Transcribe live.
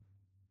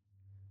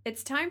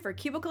It's time for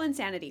Cubicle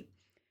Insanity.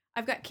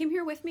 I've got Kim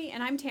here with me,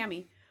 and I'm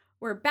Tammy.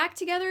 We're back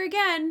together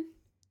again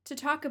to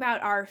talk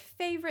about our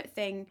favorite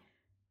thing,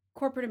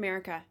 corporate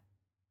America,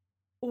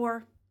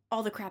 or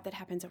all the crap that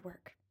happens at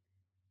work.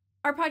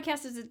 Our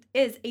podcast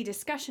is a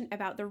discussion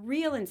about the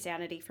real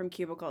insanity from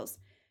cubicles,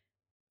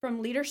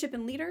 from leadership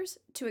and leaders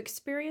to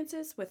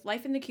experiences with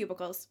life in the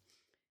cubicles.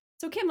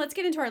 So, Kim, let's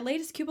get into our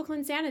latest Cubicle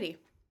Insanity.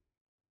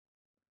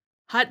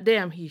 Hot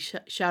damn, he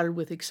shouted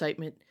with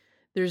excitement.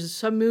 There's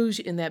some moose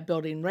in that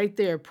building, right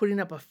there, putting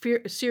up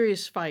a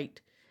serious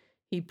fight.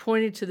 He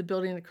pointed to the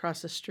building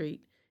across the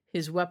street,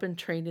 his weapon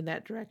trained in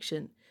that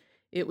direction.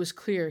 It was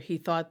clear he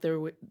thought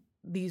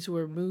these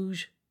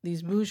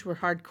moose were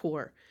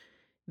hardcore.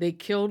 They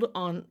killed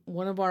on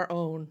one of our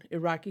own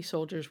Iraqi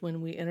soldiers when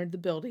we entered the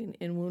building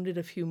and wounded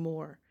a few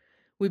more.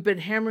 We've been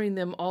hammering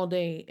them all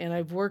day, and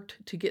I've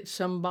worked to get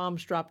some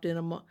bombs dropped in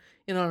on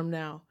them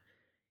now.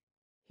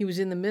 He was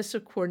in the midst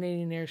of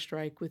coordinating an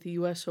airstrike with the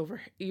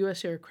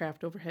U.S.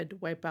 aircraft overhead to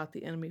wipe out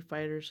the enemy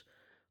fighters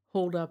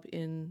holed up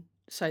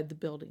inside the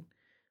building.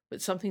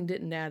 But something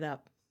didn't add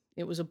up.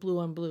 It was a blue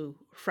on blue,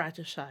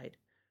 fratricide.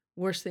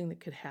 Worst thing that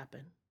could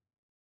happen.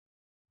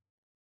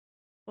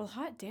 Well,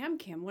 hot damn,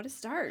 Kim, what a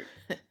start.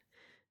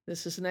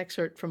 This is an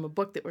excerpt from a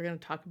book that we're going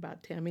to talk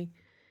about, Tammy.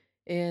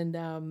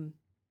 And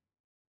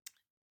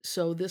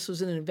so this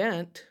was an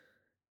event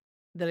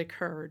that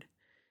occurred.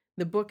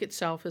 The book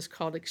itself is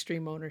called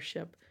Extreme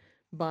Ownership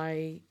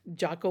by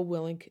Jocko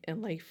Willink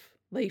and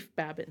Leif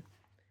Babin.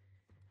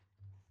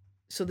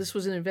 So this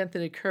was an event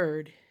that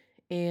occurred,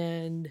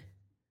 and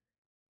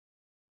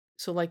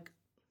so like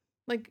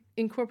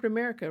in corporate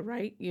America,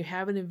 right? You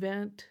have an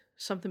event,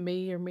 something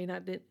may or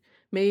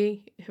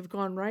may have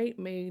gone right,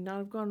 may not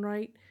have gone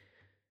right.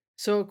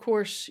 So of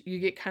course you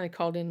get kind of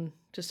called in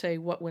to say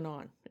what went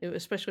on,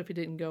 especially if it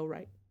didn't go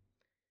right.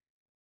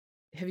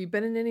 Have you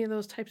been in any of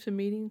those types of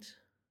meetings?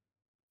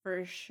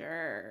 For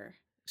sure.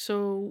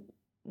 So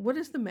what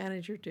does the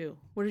manager do?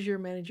 What does your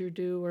manager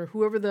do, or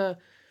whoever the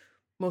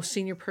most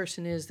senior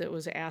person is that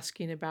was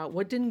asking about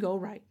what didn't go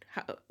right?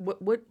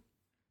 What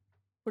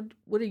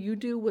do you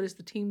do? What does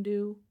the team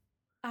do?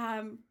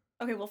 Um,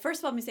 okay, well, first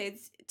of all, I'm gonna say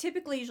it's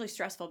typically usually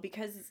stressful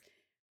because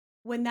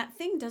when that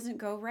thing doesn't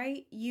go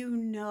right, you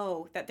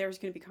know that there's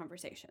gonna be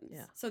conversations.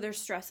 Yeah. So there's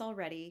stress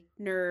already,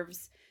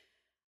 nerves.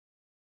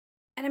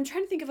 And I'm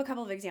trying to think of a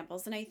couple of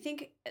examples. And I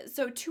think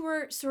so two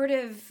are sort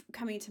of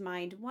coming to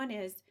mind. One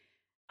is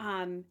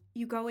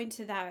you go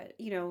into that,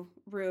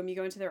 room, you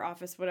go into their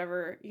office,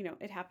 whatever,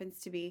 it happens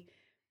to be.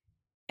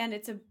 And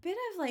it's a bit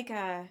of like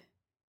I'm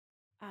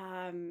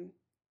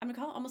gonna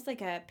call it almost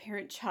like a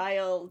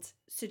parent-child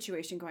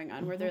situation going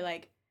on where Mm-hmm. they're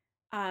like,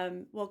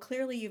 well,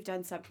 clearly you've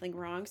done something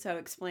wrong, so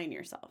explain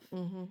yourself.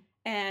 Mm-hmm.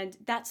 And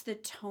that's the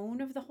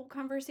tone of the whole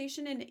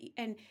conversation,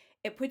 and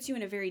it puts you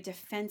in a very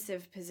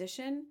defensive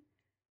position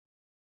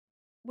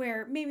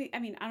where maybe, I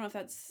mean, I don't know if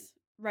that's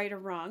right or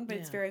wrong, but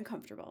it's Yeah. very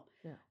uncomfortable.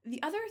 Yeah.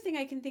 The other thing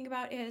I can think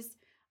about is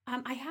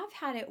I have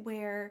had it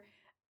where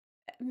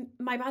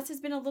my boss has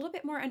been a little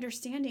bit more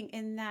understanding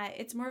in that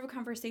it's more of a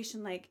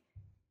conversation like,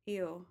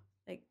 ew,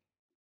 like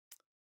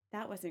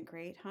that wasn't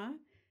great, huh?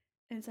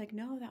 And it's like,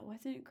 no, that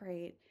wasn't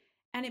great.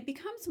 And it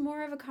becomes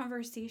more of a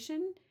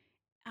conversation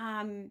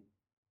um,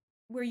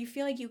 where you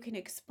feel like you can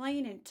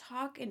explain and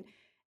talk and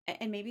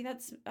maybe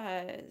that's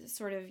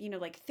sort of,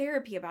 like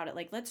therapy about it.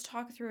 Like, let's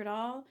talk through it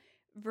all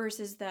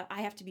versus the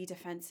I have to be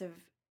defensive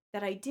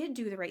that I did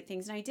do the right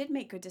things and I did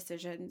make good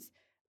decisions,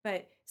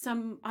 but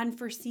some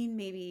unforeseen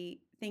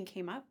maybe thing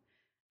came up.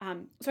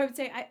 So I would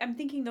say I'm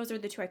thinking those are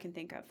the two I can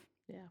think of.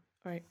 Yeah.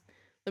 All right.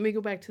 Let me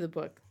go back to the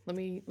book. Let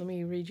me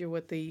read you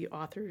what the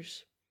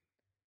authors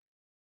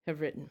have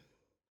written.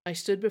 I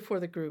stood before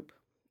the group.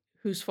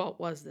 Whose fault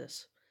was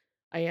this?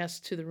 I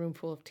asked to the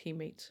roomful of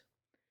teammates.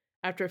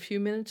 After a few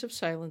minutes of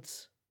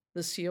silence,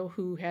 the SEAL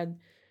who had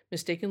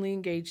mistakenly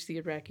engaged the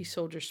Iraqi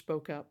soldier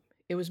spoke up.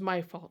 It was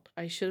my fault.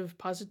 I should have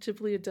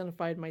positively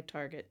identified my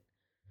target.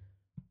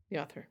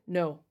 The author.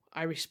 No,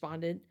 I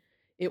responded.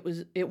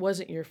 It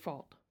wasn't your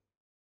fault.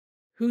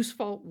 Whose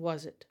fault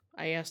was it?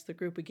 I asked the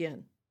group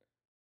again.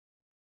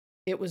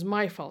 It was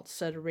my fault,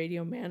 said a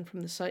radio man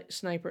from the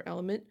sniper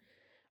element.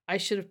 I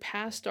should have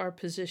passed our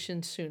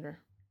position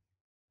sooner.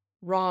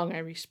 Wrong, I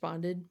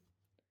responded.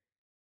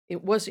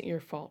 It wasn't your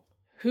fault.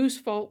 Whose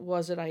fault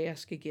was it? I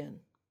asked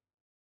again.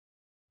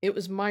 It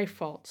was my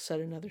fault, said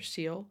another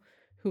SEAL,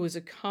 who was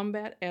a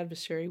combat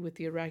adversary with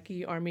the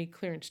Iraqi Army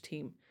clearance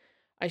team.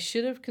 I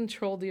should have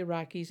controlled the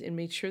Iraqis and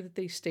made sure that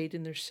they stayed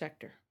in their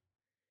sector.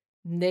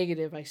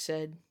 Negative, I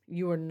said.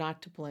 You are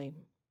not to blame.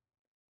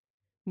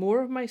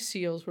 More of my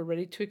SEALs were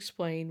ready to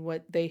explain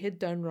what they had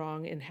done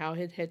wrong and how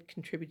it had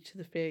contributed to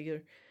the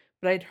failure,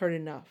 but I'd heard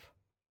enough.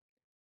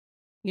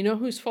 You know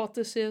whose fault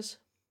this is?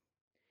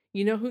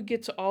 You know who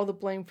gets all the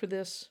blame for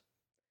this?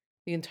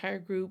 The entire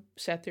group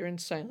sat there in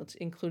silence,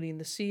 including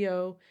the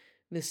CO,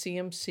 the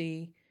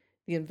CMC,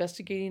 the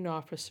investigating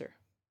officer.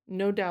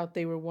 No doubt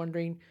they were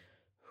wondering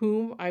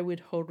whom I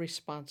would hold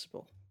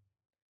responsible.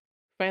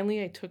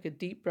 Finally, I took a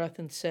deep breath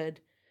and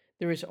said,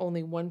 there is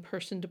only one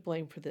person to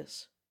blame for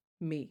this: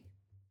 me.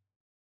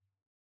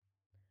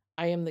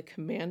 I am the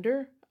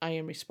commander. I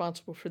am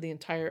responsible for the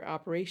entire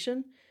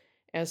operation.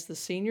 As the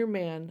senior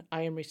man,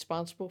 I am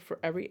responsible for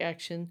every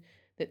action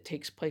that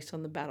takes place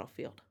on the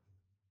battlefield.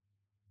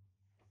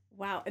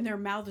 Wow. And their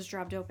mouths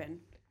dropped open.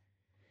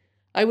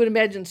 I would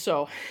imagine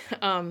so.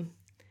 Um,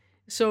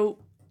 so,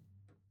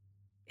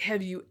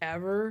 have you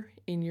ever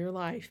in your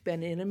life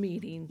been in a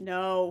meeting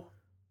No.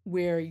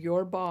 where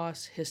your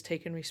boss has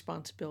taken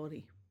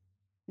responsibility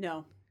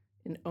No.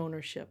 and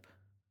ownership?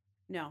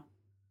 No.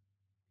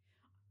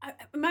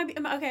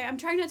 Okay, I'm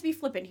trying not to be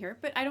flippant here,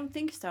 but I don't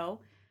think so.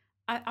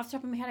 Off the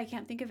top of my head, I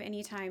can't think of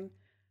any time.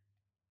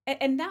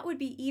 And that would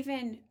be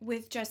even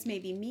with just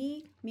maybe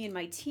me and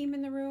my team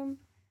in the room,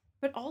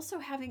 but also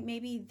having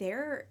maybe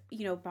their,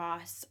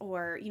 boss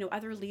or,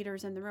 other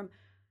leaders in the room.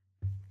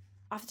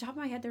 Off the top of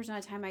my head, there's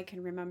not a time I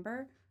can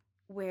remember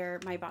where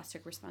my boss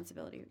took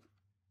responsibility.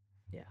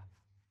 Yeah.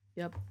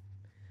 Yep.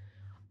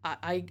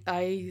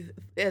 I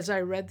as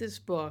I read this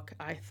book,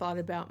 I thought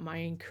about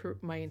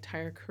my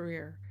entire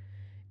career,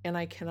 and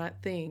I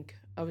cannot think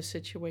of a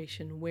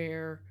situation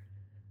where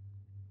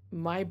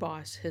my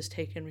boss has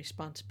taken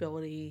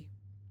responsibility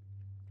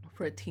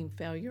for a team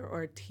failure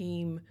or a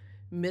team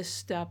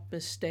misstep,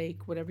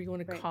 mistake, whatever you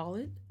want to Right. call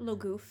it. A little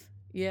goof.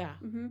 Yeah.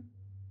 Mm-hmm.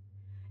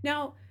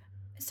 Now,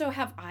 so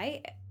have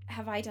I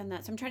done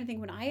that? So I'm trying to think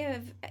when I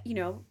have,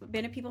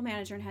 been a people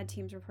manager and had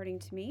teams reporting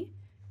to me.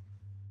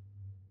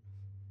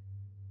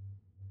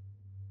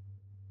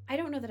 I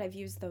don't know that I've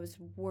used those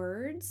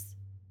words,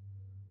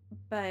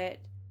 but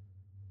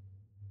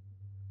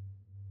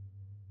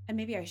and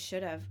maybe I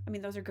should have. I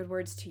mean, those are good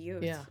words to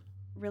use. Yeah.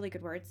 Really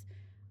good words.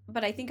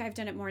 But I think I've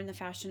done it more in the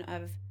fashion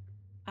of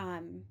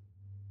um,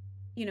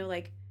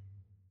 like,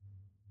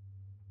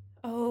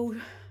 oh,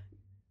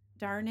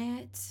 darn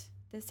it,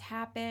 this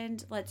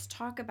happened. Let's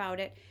talk about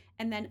it.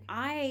 And then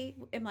I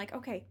am like,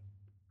 okay,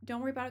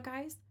 don't worry about it,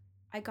 guys.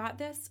 I got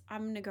this.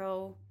 I'm going to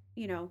go,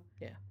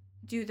 Yeah.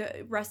 do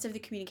the rest of the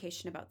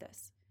communication about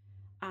this.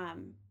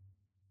 Um,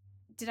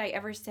 did I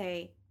ever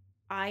say,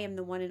 I am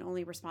the one and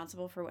only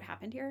responsible for what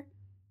happened here?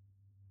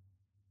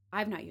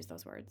 I've not used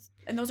those words.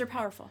 And those are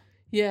powerful.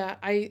 Yeah,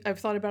 I've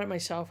thought about it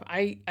myself.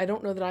 I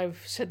don't know that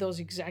I've said those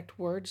exact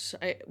words.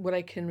 What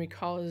I can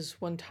recall is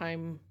one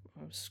time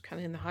I was kind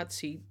of in the hot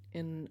seat,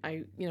 and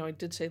I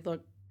did say,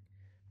 look,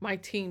 my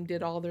team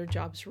did all their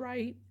jobs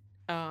right.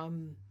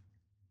 Um,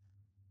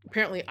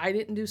 Apparently, I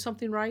didn't do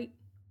something right,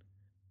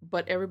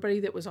 but everybody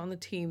that was on the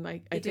team,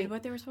 They did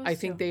what they were I supposed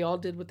think to. they all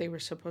did what they were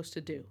supposed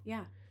to do.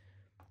 Yeah.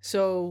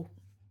 So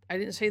I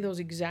didn't say those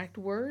exact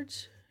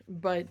words,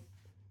 but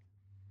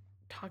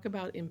talk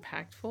about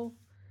impactful.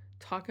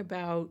 Talk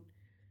about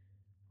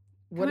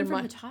what Coming am from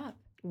I the top.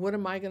 what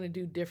am I going to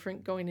do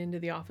different going into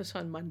the office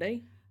on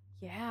Monday?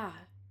 Yeah.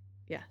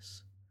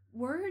 Yes.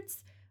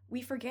 Words,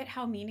 we forget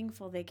how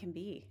meaningful they can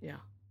be. Yeah.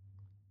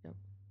 Yep.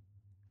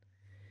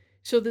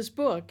 So this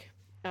book,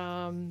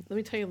 let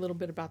me tell you a little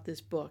bit about this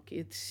book.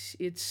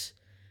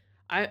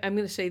 I'm going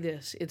to say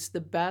this. It's the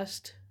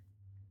best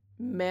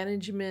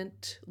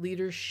management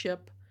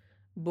leadership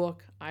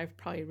book I've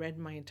probably read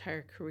in my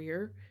entire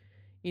career.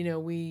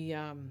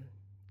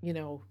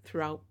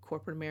 Throughout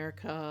corporate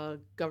America,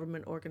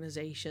 government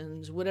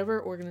organizations,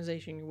 whatever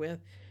organization you're with,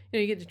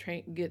 you get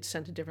to get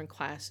sent to different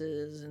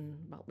classes and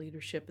about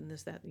leadership and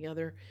this, that, and the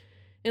other.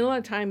 And a lot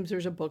of times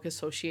there's a book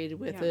associated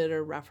with Yeah. it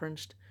or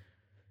referenced.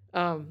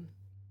 Um,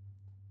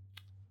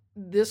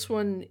 this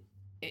one,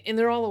 and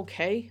they're all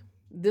okay.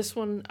 This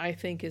one I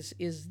think is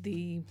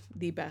the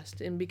best,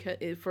 and because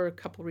for a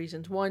couple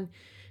reasons. One,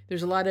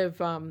 there's a lot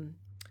of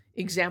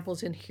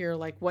examples in here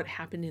like what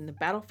happened in the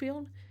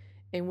battlefield,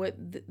 and what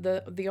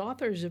the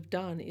authors have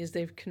done is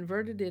they've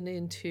converted it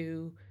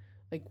into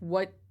like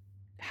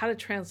how to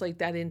translate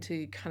that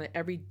into kind of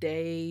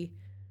everyday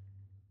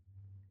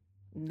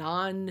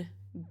non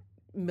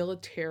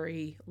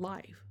military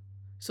life.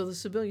 So the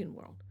civilian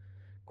world,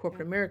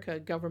 corporate Yeah. America,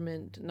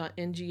 government, not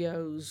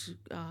NGOs,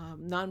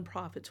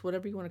 nonprofits,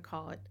 whatever you want to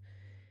call it,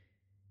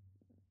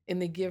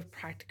 and they give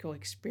practical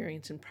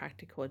experience and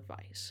practical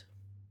advice.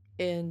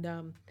 And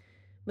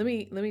let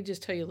me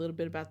just tell you a little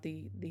bit about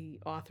the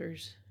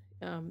authors.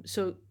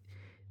 So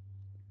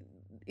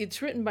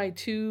it's written by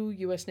two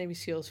U.S. Navy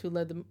SEALs who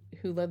led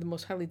the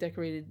most highly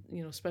decorated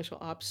special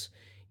ops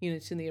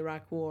units in the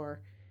Iraq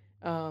War.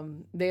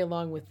 They,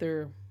 along with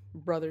their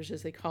brothers,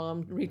 as they call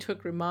them,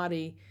 retook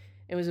Ramadi.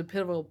 It was a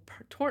pivotal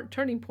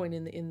turning point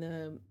in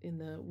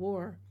the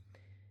war.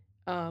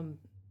 Um,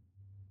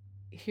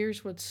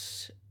 Here's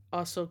what's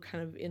also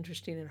kind of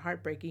interesting and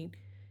heartbreaking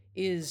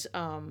is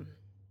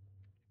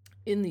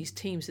in these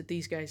teams that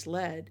these guys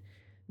led,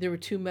 there were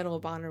two Medal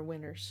of Honor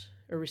winners,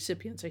 or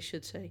recipients, I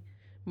should say,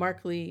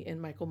 Mark Lee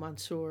and Michael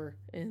Mansour.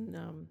 And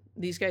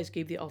these guys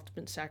gave the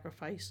ultimate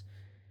sacrifice.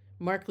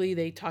 Mark Lee,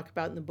 they talk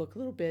about in the book a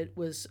little bit,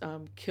 was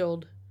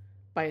killed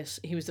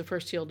he was the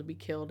first SEAL to be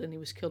killed, and he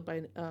was killed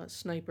by a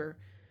sniper.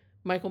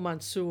 Michael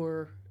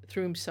Mansour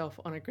threw himself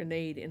on a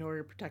grenade in order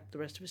to protect the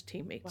rest of his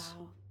teammates.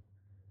 Wow.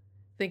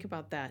 Think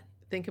about that.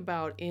 Think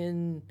about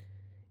in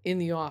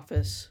the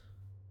office,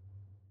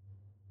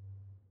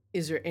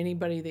 is there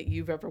anybody that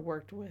you've ever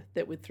worked with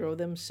that would throw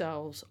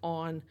themselves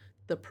on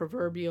the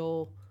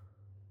proverbial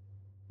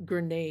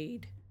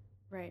grenade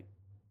Right.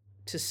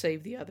 to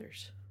save the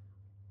others?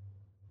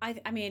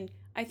 I mean,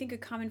 I think a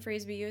common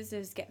phrase we use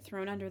is get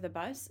thrown under the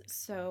bus.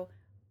 So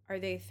are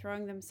they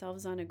throwing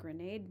themselves on a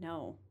grenade?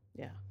 No.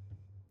 Yeah.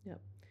 Yep.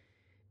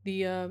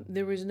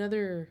 There was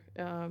another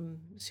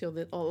SEAL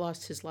that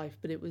lost his life,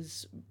 but it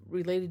was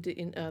related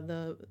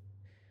to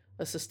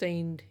a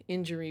sustained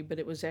injury, but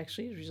it was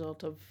actually a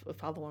result of a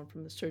follow-on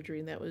from the surgery,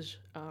 and that was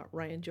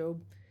Ryan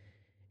Job.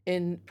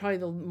 And probably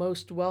the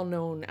most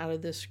well-known out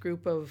of this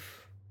group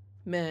of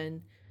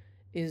men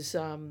is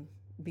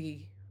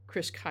the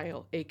Chris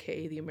Kyle,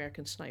 aka the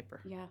American Sniper.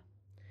 Yeah.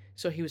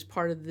 So he was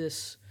part of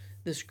this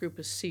group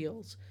of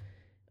SEALs.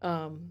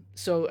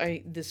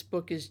 This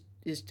book is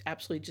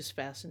absolutely just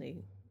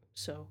fascinating.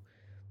 So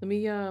let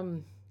me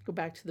go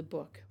back to the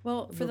book.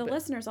 Well, for the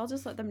listeners, I'll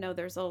just let them know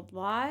there's a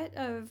lot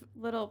of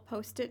little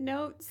Post-it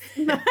notes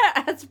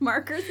as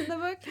markers in the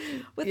book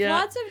with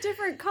lots of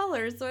different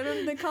colors. So I don't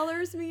know if the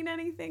colors mean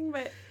anything,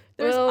 but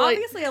there's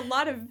obviously a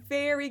lot of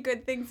very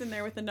good things in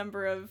there with a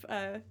number of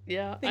I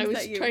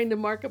was trying to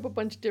mark up a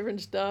bunch of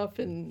different stuff,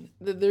 and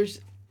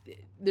there's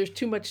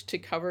too much to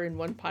cover in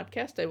one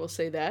podcast, I will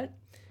say that.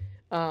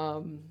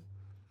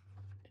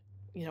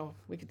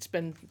 We could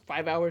spend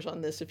 5 hours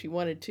on this if you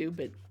wanted to,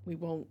 but we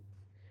won't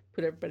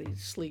put everybody to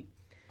sleep.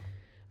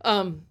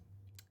 So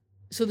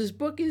this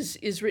book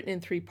is written in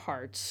 3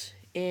 parts,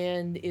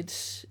 and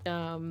it's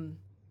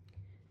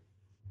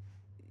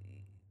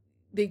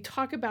they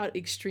talk about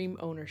extreme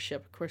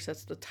ownership. Of course,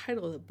 that's the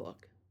title of the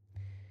book.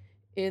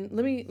 And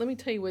let me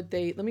tell you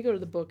let me go to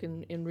the book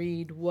and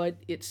read what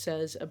it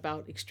says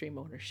about extreme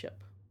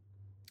ownership.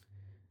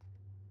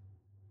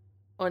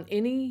 On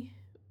any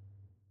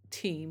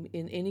team,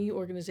 in any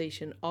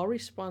organization, all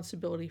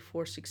responsibility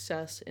for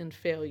success and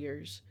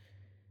failures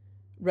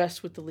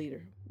rests with the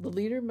leader. The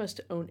leader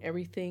must own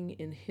everything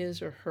in his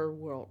or her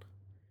world.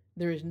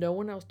 There is no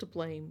one else to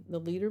blame. The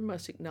leader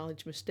must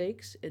acknowledge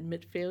mistakes,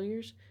 admit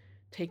failures,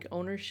 take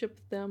ownership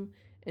of them,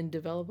 and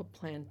develop a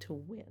plan to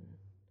win.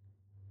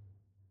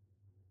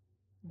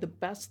 The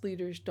best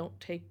leaders don't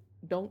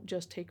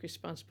just take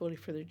responsibility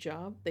for their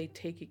job, they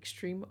take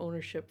extreme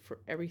ownership for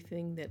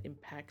everything that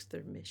impacts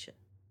their mission.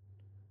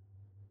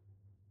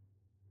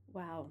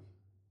 Wow.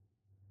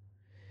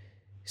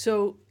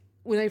 So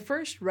when I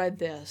first read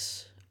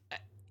this,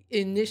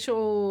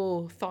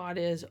 initial thought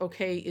is,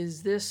 okay,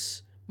 is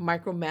this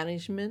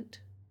micromanagement?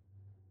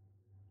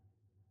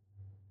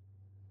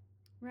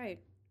 Right.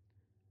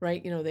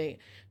 Right? They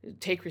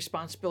take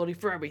responsibility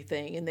for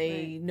everything and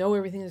they know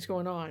everything that's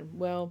going on.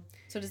 Well,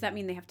 so does that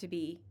mean they have to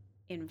be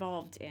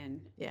involved in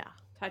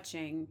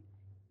touching?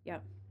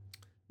 Yep.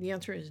 The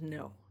answer is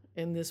no.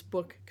 And this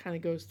book kind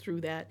of goes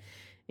through that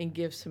and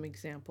gives some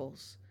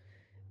examples.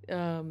 They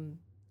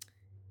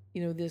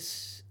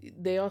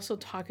also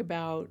talk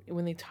about,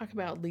 when they talk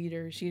about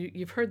leaders,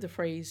 you've heard the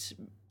phrase,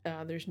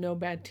 there's no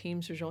bad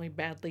teams, there's only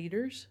bad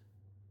leaders.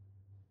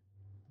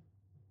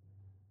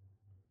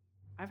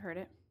 I've heard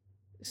it.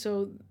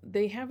 So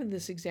they have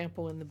this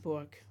example in the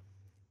book,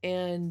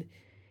 and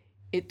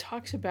it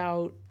talks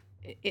about,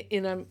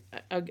 and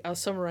I'll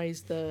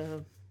summarize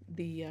the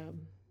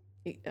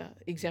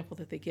example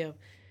that they give.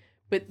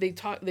 But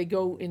they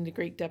go into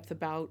great depth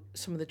about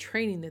some of the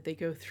training that they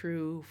go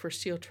through for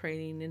SEAL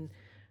training, and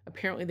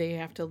apparently they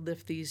have to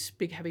lift these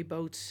big heavy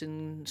boats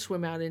and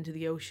swim out into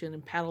the ocean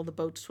and paddle the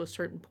boats to a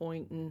certain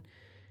point and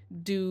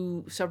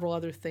do several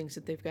other things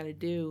that they've got to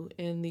do.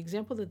 And the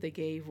example that they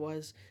gave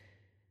was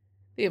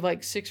they have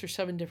like 6 or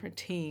 7 different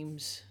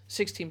teams,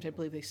 6 teams I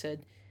believe they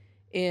said,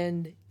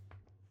 and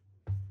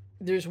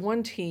there's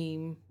one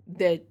team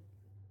that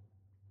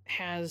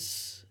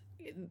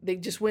they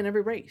just win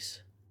every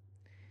race.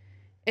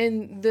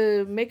 And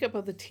the makeup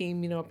of the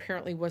team,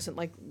 apparently wasn't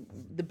like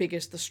the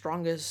biggest, the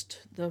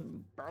strongest, the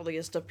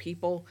burliest of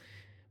people.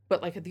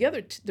 But like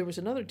there was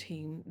another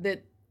team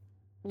that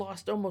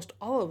lost almost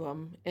all of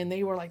them. And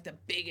they were like the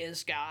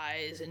biggest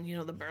guys and,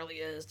 the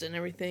burliest and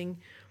everything.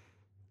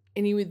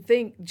 And you would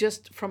think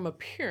just from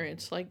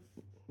appearance, like,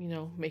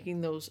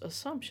 making those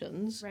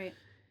assumptions. Right.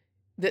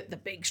 That the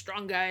big,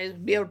 strong guys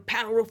be able to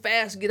paddle real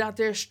fast, get out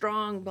there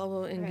strong, blah,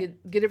 blah, and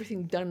get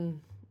everything done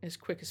as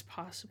quick as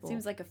possible.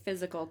 Seems like a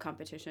physical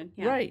competition.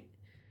 Yeah. Right.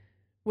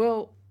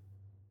 Well,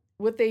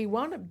 what they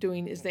wound up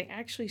doing is they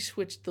actually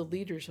switched the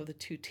leaders of the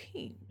 2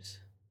 teams.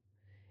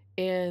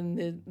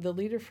 And the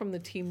leader from the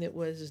team that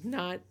was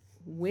not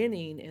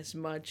winning as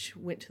much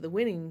went to the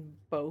winning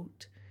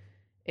boat.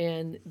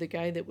 And the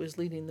guy that was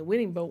leading the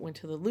winning boat went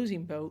to the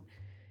losing boat.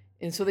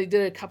 And so they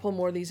did a couple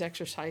more of these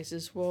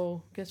exercises.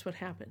 Well, guess what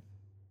happened?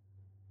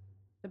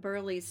 The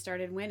Burleys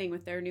started winning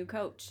with their new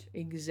coach.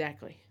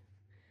 Exactly.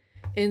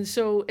 And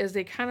so as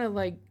they kind of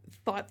like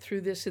thought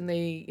through this and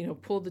they,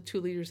 pulled the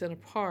 2 leaders then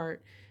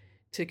apart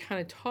to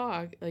kind of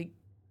talk, like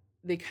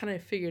they kind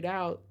of figured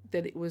out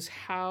that it was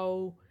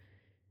how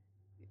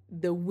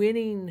the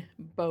winning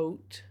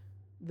boat,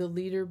 the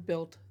leader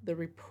built the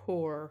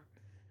rapport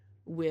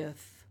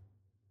with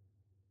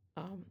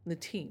the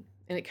team.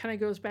 And it kind of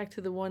goes back to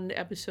the one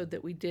episode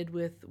that we did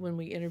with when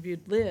we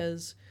interviewed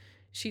Liz.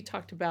 She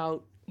talked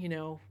about,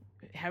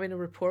 having a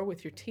rapport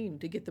with your team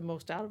to get the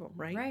most out of them,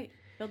 right? Right.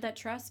 Build that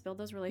trust, build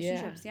those Yeah.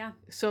 relationships. Yeah.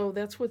 So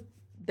that's what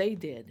they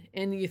did.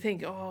 And you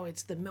think, oh,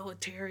 it's the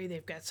military,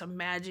 they've got some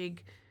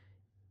magic.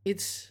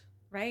 It's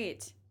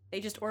right. They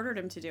just ordered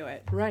him to do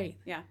it. Right.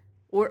 Yeah.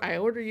 Or I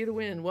order you to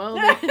win. Well,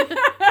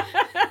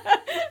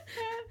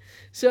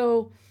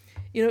 so,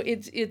 it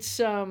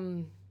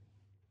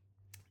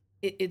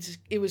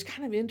was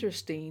kind of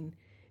interesting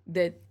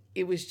that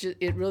it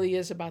really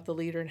is about the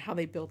leader and how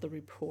they build the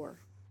rapport.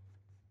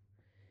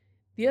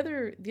 The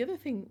other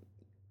thing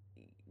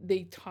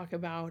they talk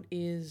about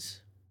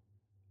is,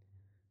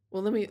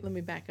 well, let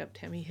me back up,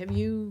 Tammy. Have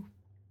you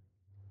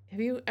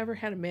ever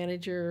had a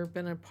manager,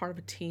 been a part of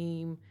a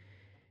team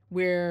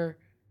where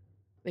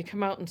they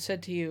come out and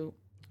said to you,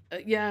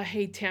 yeah,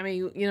 hey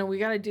Tammy, we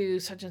got to do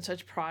such and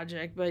such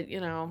project, but we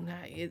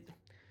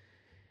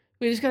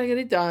just got to get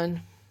it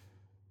done.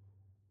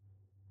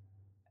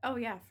 Oh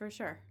yeah, for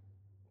sure.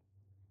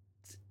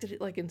 Did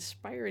it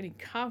inspire any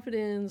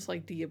confidence?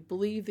 Do you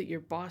believe that your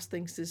boss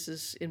thinks this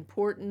is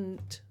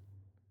important?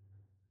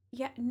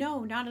 Yeah,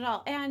 no, not at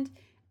all. And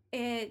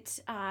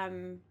it's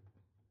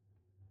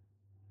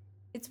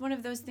one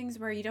of those things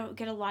where you don't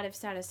get a lot of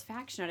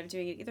satisfaction out of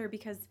doing it either,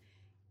 because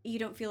you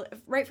don't feel,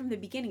 right from the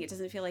beginning, it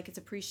doesn't feel like it's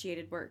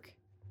appreciated work.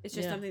 It's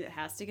just something that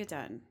has to get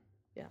done.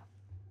 Yeah.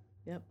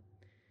 Yep.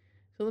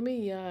 So let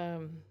me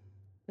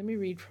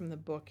read from the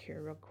book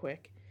here real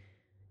quick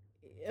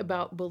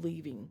about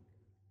believing.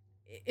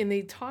 And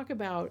they talk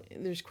about,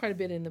 there's quite a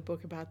bit in the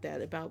book about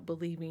that, about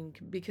believing,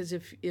 because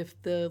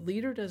if the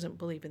leader doesn't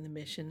believe in the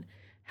mission,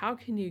 how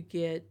can you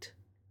get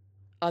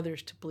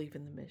others to believe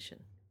in the mission?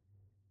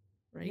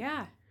 Right?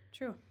 Yeah,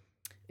 true.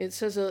 It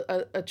says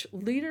a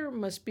leader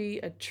must be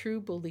a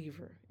true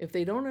believer. If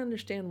they don't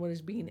understand what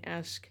is being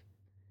asked,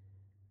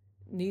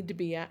 need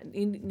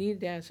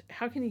to ask,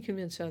 how can you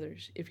convince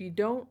others? If you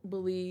don't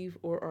believe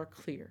or are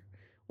clear,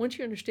 once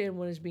you understand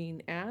what is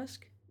being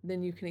asked,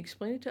 then you can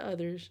explain it to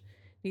others.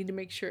 Need to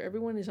make sure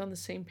everyone is on the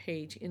same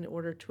page in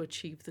order to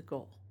achieve the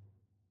goal.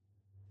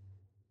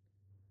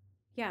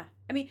 Yeah.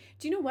 I mean,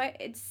 do you know what?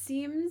 It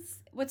seems,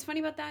 what's funny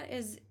about that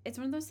is it's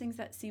one of those things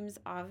that seems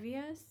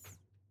obvious,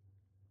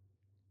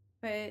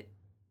 but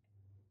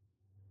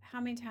how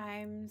many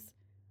times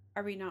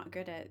are we not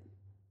good at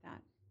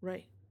that?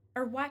 Right.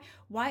 Or why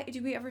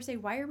do we ever say,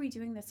 why are we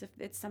doing this if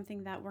it's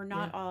something that we're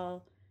not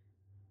all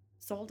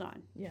sold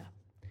on? Yeah.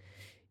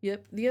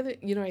 Yep. The other,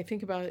 I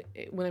think about,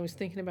 when I was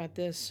thinking about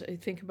this, I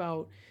think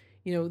about,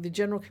 the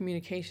general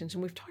communications.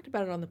 And we've talked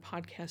about it on the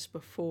podcast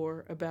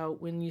before, about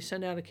when you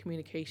send out a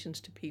communications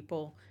to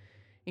people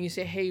and you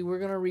say, hey, we're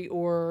going to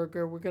reorg,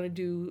 or we're going to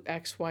do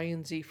X, Y,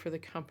 and Z for the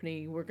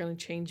company. We're going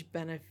to change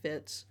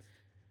benefits.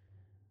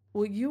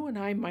 Well, you and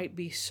I might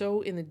be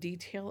so in the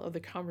detail of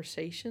the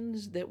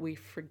conversations that we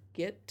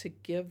forget to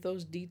give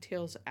those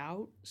details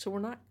out. So we're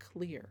not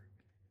clear.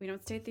 We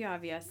don't state the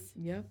obvious.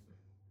 Yep.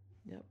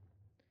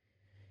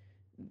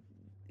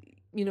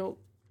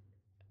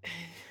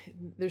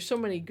 There's so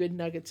many good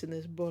nuggets in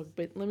this book,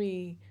 but let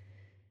me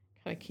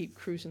kind of keep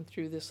cruising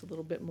through this a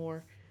little bit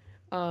more.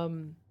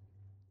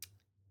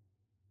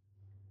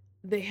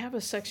 They have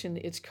a section,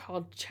 it's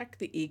called Check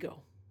the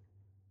Ego.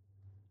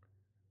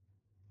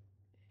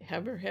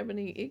 Ever have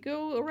any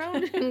ego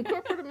around in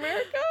corporate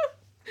America?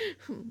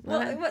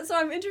 Well, so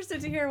I'm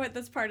interested to hear what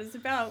this part is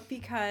about,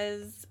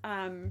 because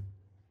I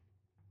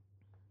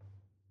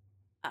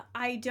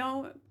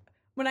don't,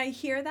 when I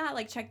hear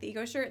that, check the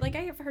ego, sure, I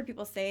have heard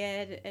people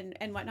say it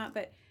and whatnot,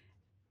 but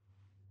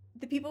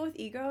the people with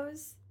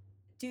egos,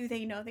 do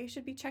they know they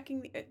should be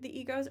checking the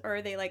egos, or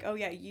are they like, oh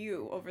yeah,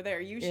 you over there,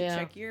 you should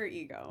check your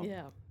ego?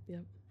 Yeah.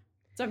 Yep.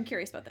 So I'm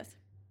curious about this.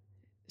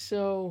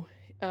 So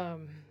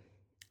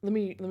let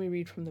me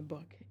read from the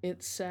book.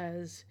 It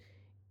says,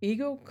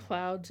 ego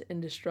clouds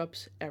and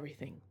disrupts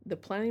everything. The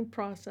planning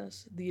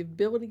process, the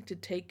ability to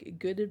take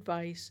good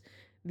advice,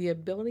 the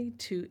ability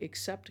to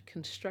accept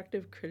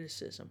constructive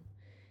criticism.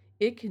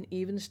 It can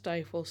even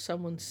stifle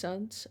someone's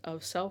sense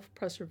of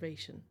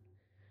self-preservation.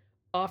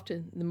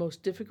 Often, the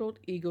most difficult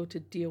ego to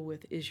deal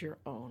with is your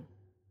own.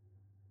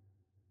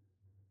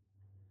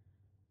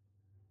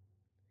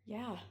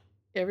 Yeah.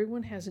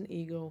 Everyone has an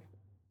ego.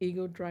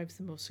 Ego drives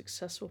the most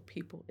successful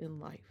people in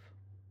life.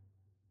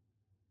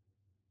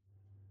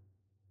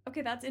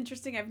 Okay, that's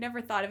interesting. I've never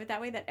thought of it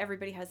that way, that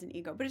everybody has an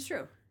ego, but it's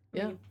true.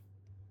 I mean,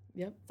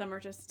 yep. Some are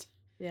just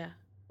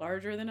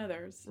larger than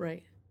others.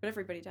 Right. But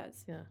everybody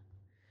does. Yeah.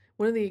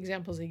 One of the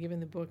examples they give in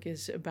the book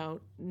is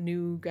about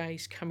new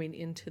guys coming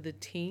into the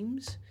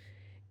teams,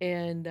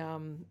 and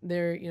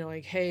they're,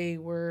 like, hey,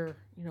 we're,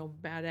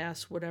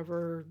 badass,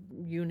 whatever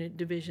unit,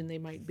 division they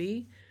might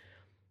be.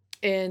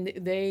 And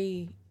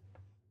they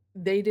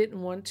didn't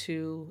want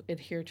to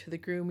adhere to the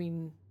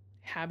grooming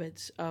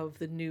habits of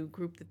the new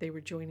group that they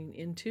were joining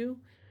into.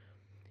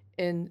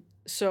 And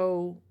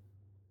so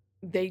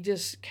they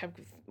just kept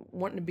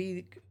wanting to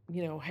be,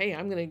 hey,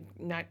 I'm going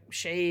to not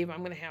shave, I'm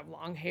going to have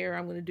long hair,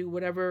 I'm going to do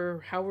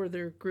whatever, however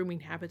their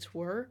grooming habits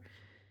were.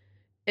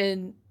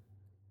 And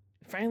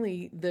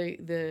finally,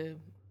 the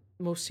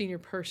most senior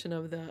person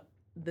of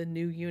the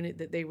new unit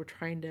that they were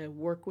trying to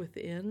work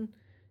within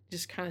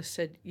just kind of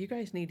said, "You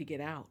guys need to get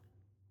out.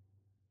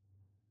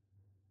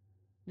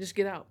 Just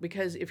get out,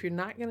 because if you're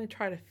not going to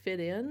try to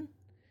fit in,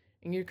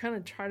 and you're kind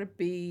of try to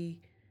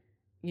be,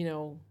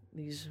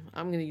 these,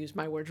 I'm going to use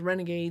my words,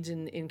 renegades,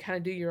 and kind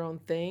of do your own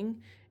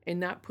thing and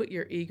not put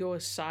your ego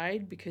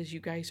aside because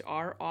you guys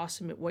are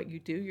awesome at what you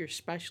do, you're a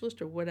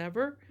specialist or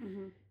whatever,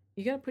 Mm-hmm.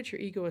 you got to put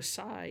your ego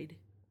aside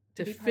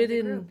To to be part of fit the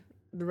in group.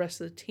 the rest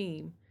of the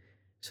team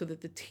so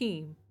that the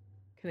team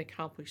can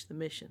accomplish the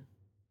mission."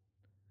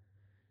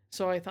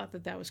 So I thought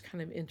that was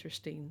kind of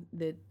interesting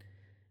that,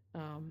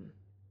 um,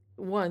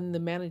 one, the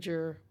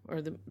manager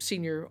or the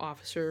senior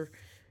officer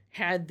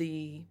had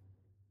the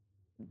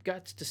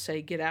guts to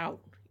say, "Get out,"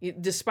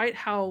 despite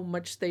how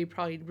much they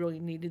probably really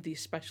needed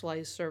these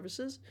specialized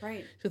services.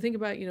 Right. So think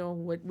about,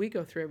 what we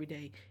go through every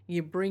day.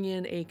 You bring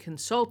in a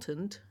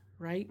consultant,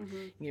 right?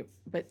 Mm-hmm.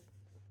 But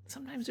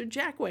sometimes they're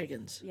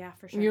jackwagons. Yeah,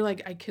 for And sure. you're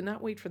like, I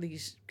cannot wait for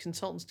these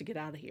consultants to get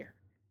out of here.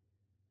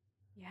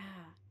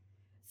 Yeah.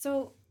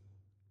 So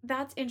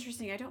that's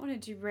interesting. I don't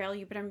want to derail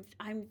you, but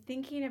I'm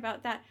thinking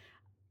about that.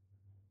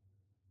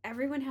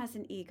 Everyone has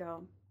an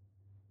ego.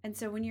 And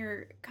so when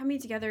you're coming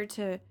together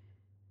to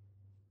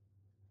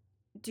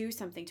do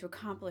something, to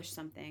accomplish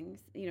something,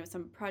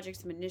 some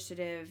project, some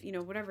initiative,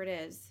 whatever it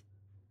is,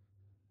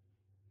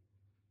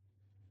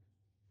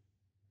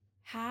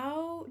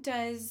 how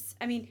does,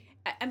 I mean,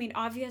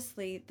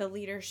 obviously the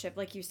leadership,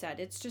 like you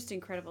said, it's just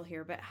incredible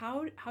here, but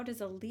how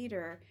does a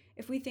leader,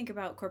 if we think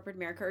about corporate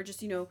America or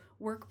just,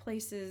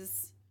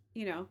 workplaces,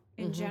 in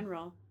Mm-hmm.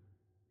 general,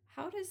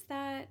 how does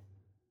that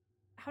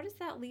how does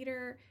that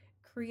leader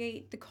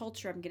create the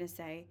culture, I'm going to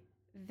say,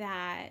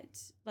 that,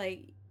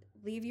 like,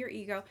 leave your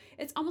ego.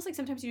 It's almost like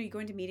sometimes, you go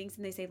into meetings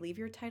and they say, leave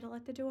your title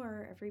at the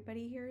door.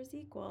 Everybody here is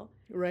equal.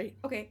 Right.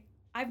 Okay.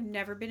 I've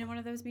never been in one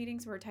of those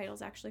meetings where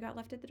titles actually got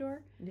left at the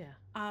door. Yeah.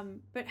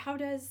 But how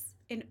does,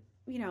 in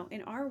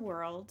our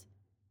world,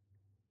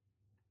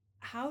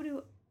 how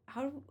do,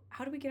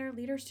 how do we get our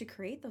leaders to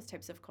create those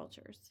types of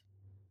cultures?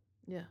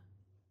 Yeah.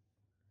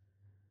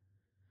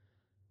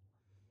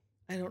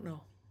 I don't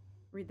know.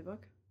 Read the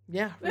book.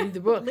 Yeah, read the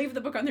book. Leave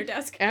the book on their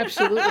desk.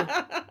 Absolutely.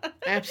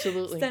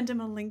 Absolutely. Send them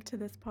a link to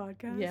this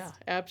podcast. Yeah,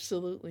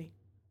 absolutely.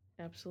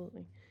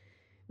 Absolutely.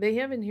 They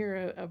have in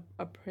here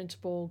a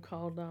principle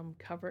called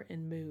cover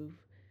and move.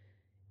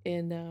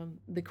 And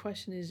the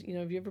question is,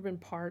 have you ever been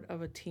part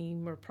of a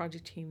team or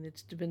project team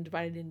that's been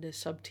divided into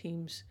sub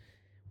teams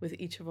with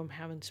each of them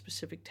having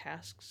specific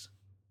tasks?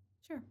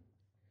 Sure.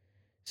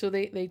 So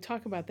they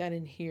talk about that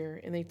in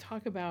here, and they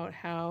talk about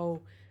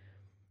how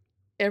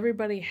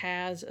everybody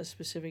has a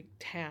specific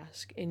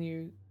task,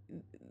 and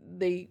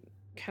they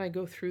kind of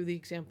go through the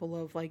example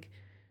of, like,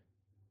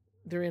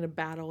 they're in a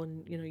battle,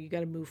 and you got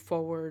to move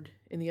forward,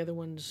 and the other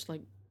one's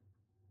like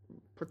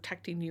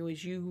protecting you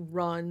as you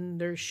run.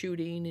 They're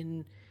shooting,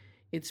 and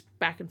it's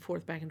back and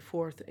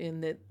forth,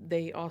 and that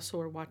they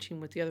also are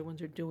watching what the other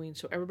ones are doing,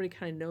 so everybody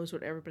kind of knows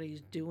what everybody's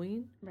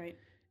doing, Right.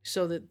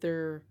 so that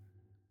they're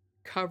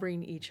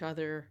covering each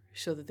other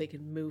so that they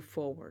can move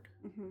forward.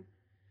 Mm-hmm.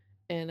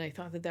 And I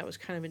thought that was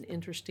kind of an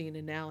interesting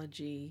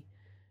analogy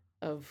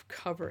of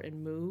cover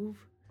and move,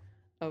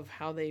 of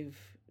how they've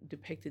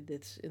depicted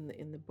this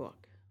in the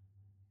book.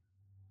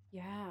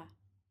 Yeah.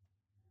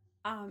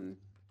 Um,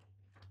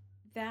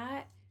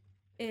 that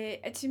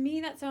to me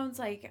that sounds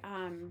like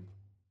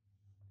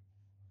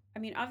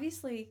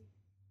obviously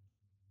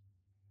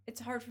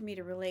it's hard for me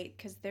to relate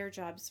because their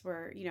jobs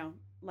were,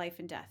 life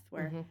and death,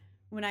 where Mm-hmm.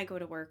 when I go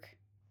to work,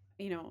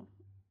 you know,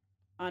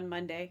 on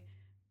Monday,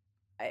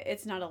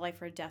 it's not a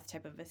life or death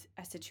type of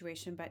a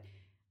situation, but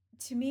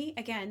to me,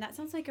 again, that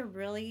sounds like a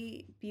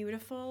really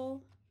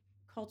beautiful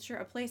culture,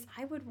 a place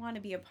I would want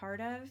to be a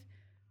part of,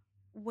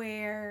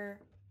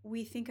 where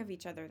we think of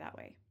each other that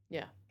way.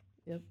 Yeah.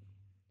 Yep.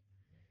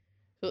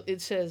 So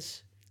it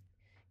says,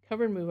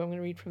 cover and move, I'm going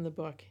to read from the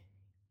book,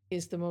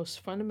 is the most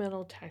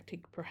fundamental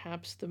tactic,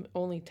 perhaps the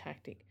only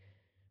tactic.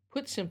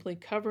 Put simply,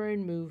 cover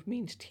and move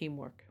means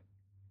teamwork.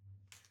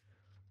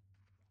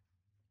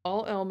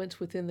 All elements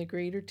within the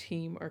greater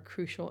team are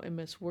crucial and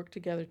must work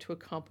together to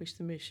accomplish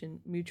the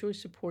mission, mutually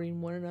supporting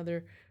one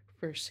another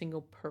for a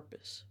single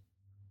purpose.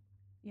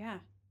 Yeah.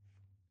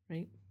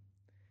 Right?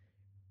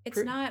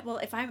 It's not, well,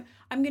 if I'm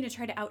going to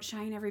try to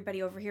outshine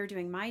everybody over here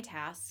doing my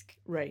task.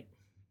 Right.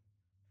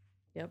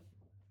 Yep.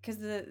 Because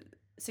the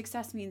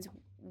success means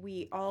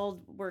we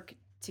all work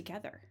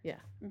together. Yeah.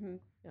 Mm-hmm.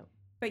 Yep.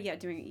 But yeah,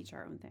 doing each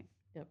our own thing.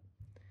 Yep.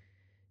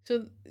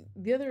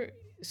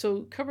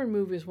 So cover and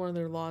move is one of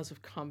their laws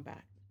of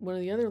combat. One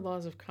of the other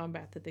laws of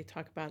combat that they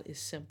talk about is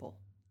simple.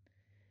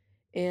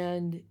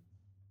 And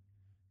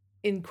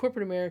in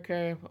corporate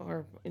America,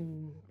 or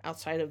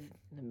outside of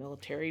the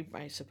military,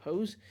 I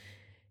suppose,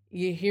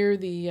 you hear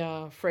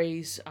the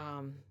phrase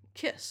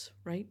 "KISS,"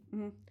 right?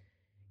 Mm-hmm.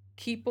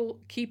 Keep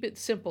it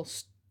simple.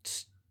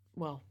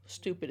 Well,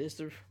 stupid is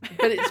the,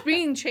 but it's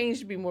being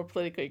changed to be more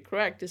politically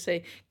correct to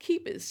say,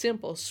 "Keep it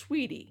simple,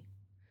 sweetie."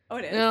 Oh,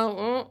 it is?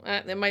 No,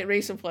 that might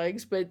raise some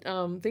flags, but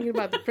thinking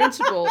about the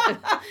principle,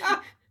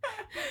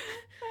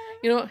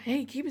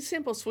 hey, keep it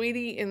simple,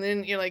 sweetie. And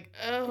then you're like,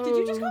 Did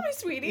you just call oh, me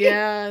sweetie?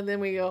 yeah. And then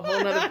we go a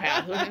whole nother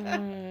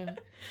path.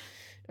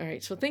 All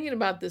right. So thinking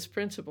about this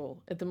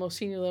principle at the most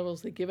senior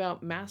levels, they give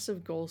out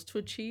massive goals to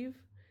achieve,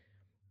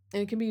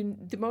 and it can be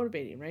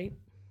demotivating, right?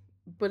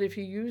 But if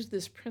you use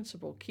this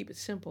principle, keep it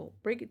simple,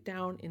 break it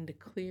down into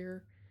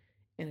clear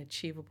and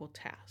achievable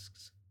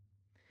tasks.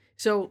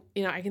 So,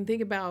 I can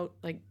think about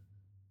like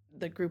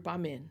the group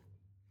I'm in,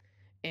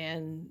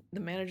 and the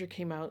manager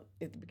came out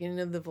at the beginning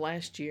of the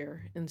last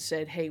year and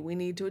said, hey, we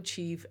need to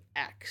achieve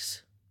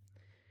X,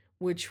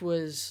 which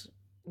was,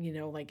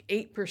 like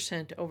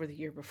 8% over the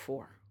year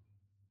before.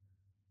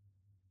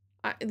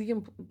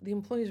 The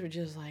employees were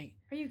just like,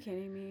 Are you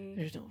kidding me?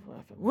 there's no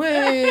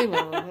way.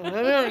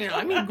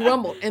 I mean,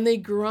 grumbled. And they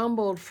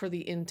grumbled for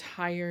the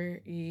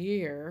entire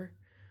year.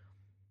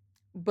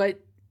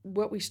 But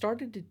what we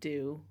started to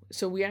do,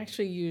 so we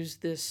actually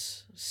used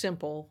this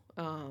simple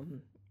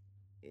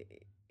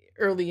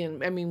early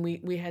in, I mean,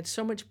 we had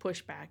so much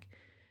pushback.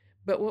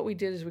 But what we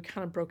did is we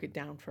kind of broke it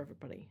down for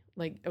everybody.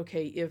 Like,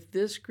 okay, if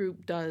this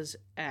group does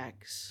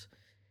X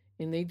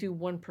and they do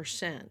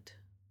 1%,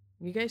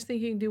 you guys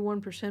think you can do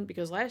 1%?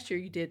 Because last year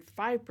you did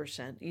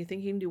 5%. You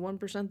think you can do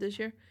 1% this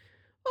year?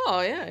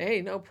 Oh, yeah.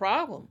 Hey, no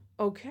problem.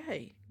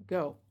 Okay,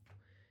 go.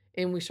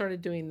 And we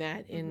started doing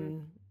that. Mm-hmm.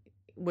 And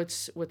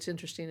what's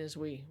interesting is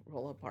we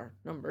roll up our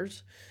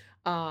numbers.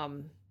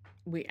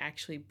 We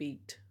actually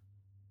beat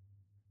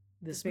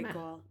this big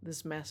goal.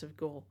 this massive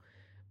goal,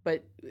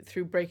 but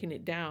through breaking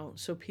it down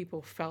so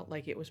people felt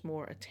like it was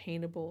more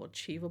attainable,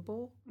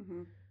 achievable,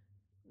 Mm-hmm.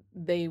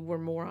 they were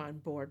more on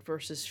board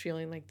versus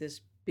feeling like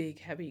this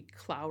big heavy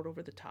cloud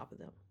over the top of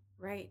them.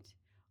 Right.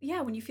 Yeah,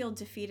 when you feel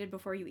defeated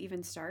before you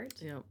even start.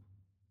 Yep.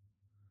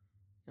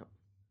 Yep.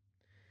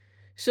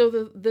 So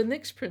the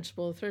next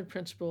principle, the third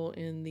principle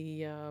in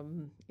the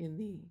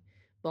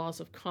laws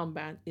of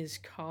combat, is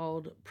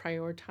called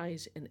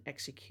prioritize and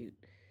execute.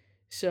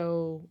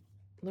 So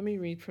let me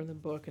read from the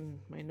book, and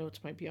my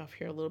notes might be off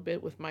here a little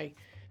bit with my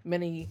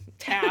many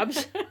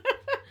tabs.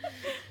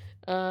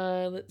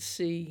 Let's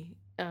see.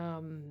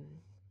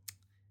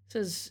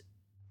 Says,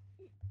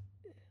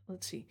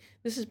 let's see.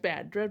 This is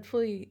bad.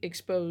 Dreadfully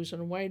exposed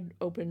on a wide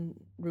open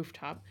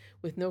rooftop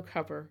with no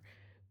cover,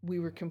 we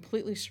were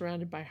completely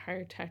surrounded by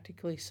higher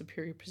tactically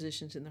superior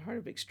positions in the heart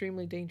of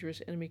extremely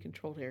dangerous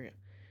enemy-controlled area.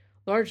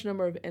 Large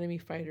number of enemy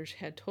fighters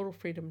had total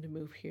freedom to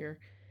move here,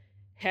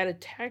 had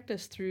attacked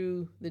us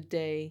through the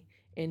day,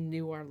 and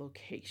knew our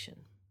location.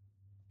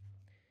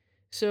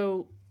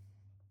 So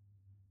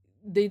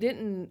they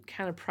didn't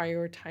kind of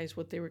prioritize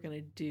what they were going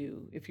to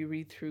do. If you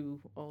read through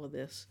all of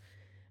this,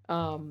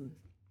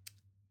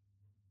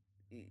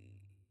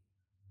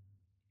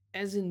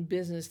 as in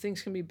business,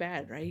 things can be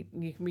bad, right?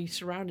 You can be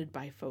surrounded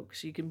by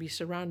folks. You can be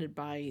surrounded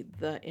by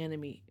the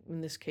enemy,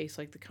 in this case,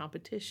 like the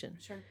competition,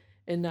 Sure.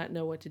 and not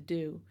know what to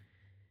do.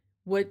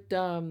 What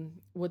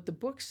the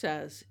book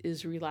says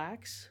is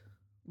relax,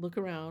 look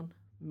around,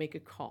 make a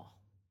call.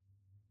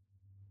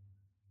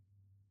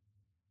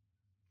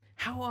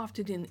 How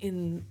often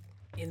in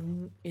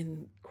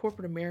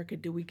corporate America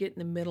do we get in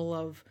the middle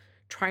of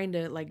trying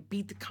to like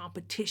beat the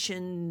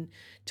competition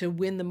to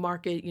win the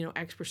market,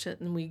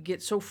 X%, and we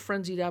get so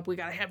frenzied up, we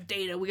gotta have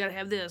data, we gotta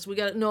have this,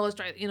 let's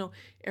try,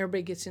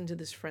 everybody gets into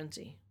this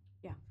frenzy.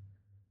 Yeah.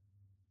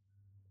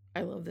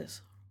 I love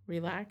this.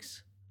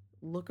 Relax,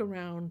 look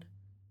around,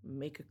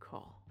 make a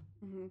call.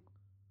 Mm-hmm.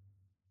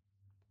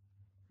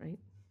 Right?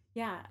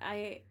 Yeah,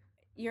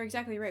 you're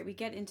exactly right. We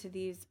get into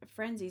these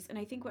frenzies, and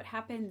I think what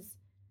happens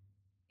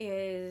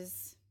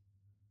is,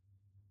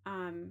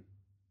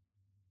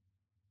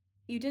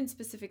 you didn't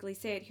specifically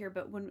say it here,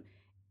 but when,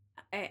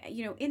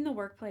 in the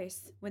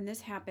workplace, when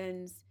this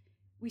happens,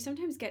 we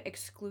sometimes get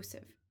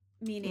exclusive,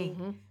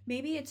 meaning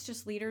maybe it's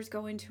just leaders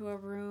go into a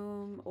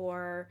room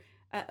or,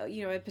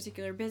 a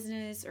particular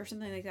business or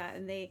something like that,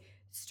 and they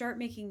start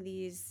making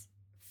these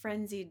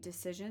frenzied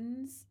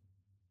decisions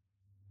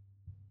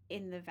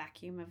in the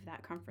vacuum of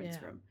that conference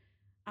room,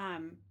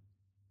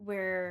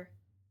 where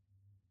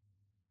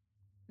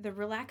the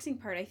relaxing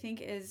part, I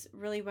think, is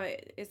really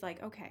what is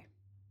like, okay,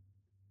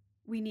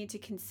 we need to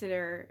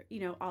consider,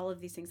 all of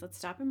these things. Let's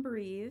stop and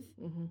breathe,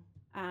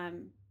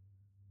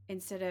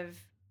 instead of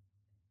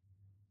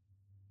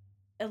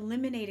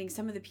eliminating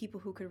some of the people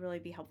who could really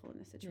be helpful in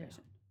this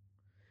situation.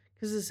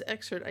 Because this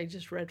excerpt I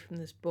just read from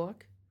this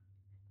book,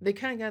 they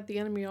kind of got the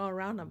enemy all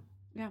around them.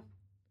 Yeah.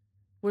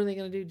 What are they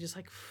going to do? Just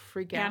like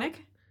freak out?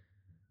 Panic?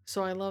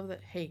 So I love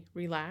that. Hey,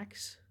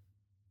 relax,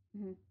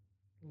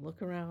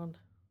 look around,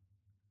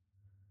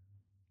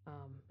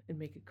 and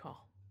make a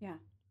call. Yeah.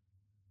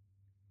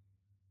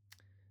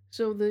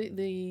 So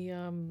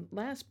the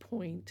last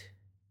point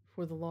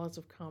for the laws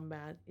of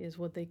combat is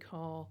what they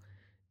call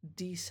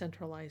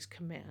decentralized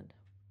command.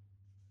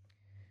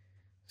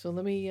 So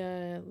let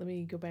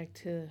me go back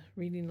to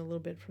reading a little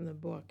bit from the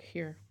book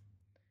here.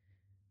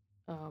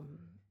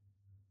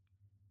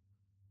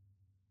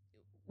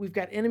 We've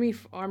got enemy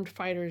armed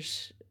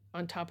fighters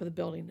on top of the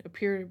building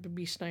appeared to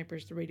be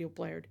snipers, the radio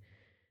blared.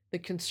 The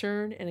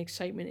concern and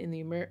excitement in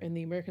the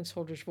American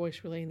soldier's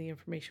voice relaying the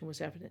information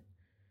was evident.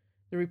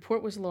 The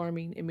report was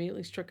alarming,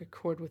 immediately struck a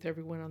chord with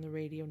everyone on the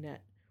radio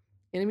net.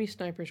 Enemy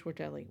snipers were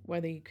deadly,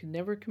 while they could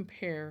never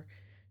compare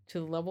to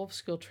the level of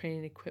skill, training,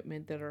 and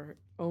equipment that our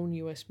own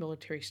U.S.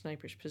 military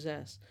snipers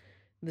possess.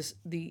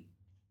 The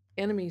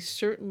enemy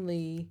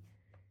certainly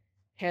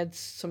had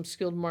some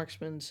skilled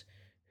marksmen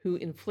who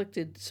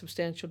inflicted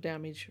substantial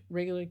damage,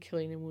 regularly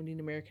killing and wounding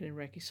American and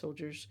Iraqi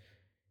soldiers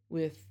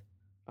with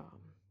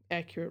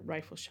accurate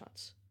rifle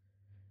shots.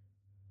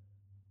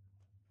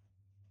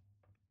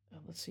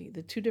 Let's see.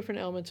 The two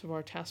different elements of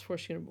our task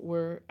force unit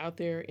were out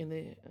there in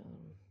the.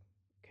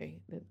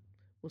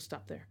 We'll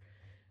stop there.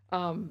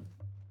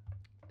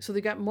 So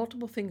they got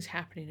multiple things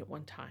happening at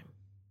one time.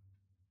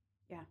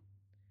 Yeah.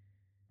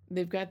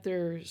 They've got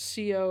their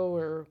CO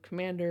or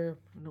commander,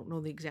 I don't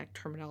know the exact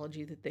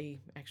terminology that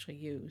they actually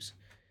use,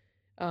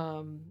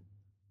 trying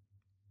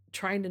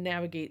to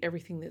navigate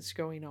everything that's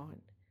going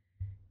on.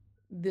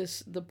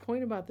 The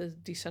point about the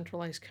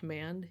decentralized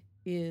command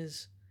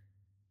is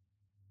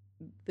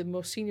the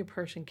most senior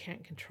person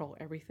can't control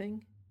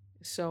everything.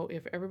 So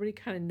if everybody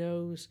kind of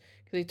knows,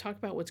 because they talk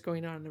about what's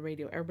going on the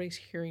radio, everybody's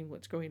hearing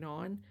what's going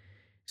on,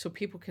 so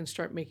people can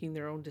start making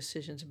their own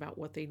decisions about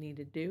what they need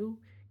to do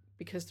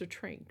because they're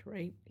trained,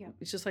 right? Yeah.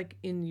 It's just like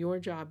in your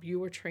job,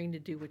 you are trained to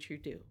do what you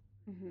do.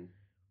 Mm-hmm.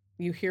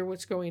 You hear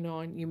what's going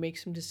on, you make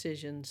some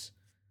decisions.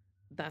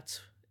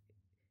 That's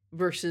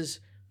versus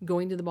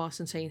going to the boss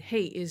and saying,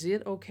 hey, is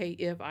it okay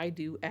if I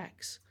do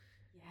X?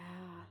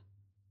 Yeah.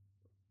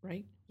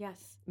 Right?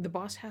 Yes. The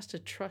boss has to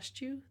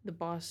trust you. The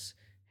boss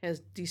has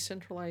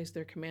decentralized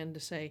their command to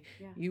say,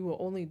 you will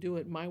only do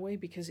it my way,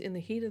 because in the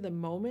heat of the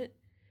moment,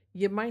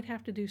 you might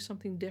have to do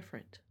something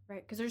different.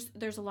 Right, because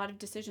there's a lot of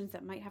decisions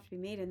that might have to be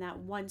made in that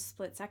one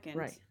split second.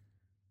 Right.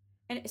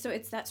 And so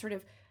it's that sort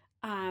of,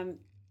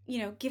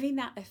 giving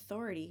that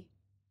authority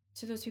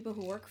to those people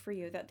who work for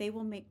you, that they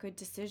will make good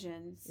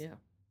decisions. Yeah.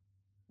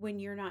 When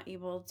you're not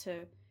able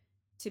to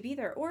be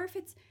there, or if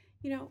it's,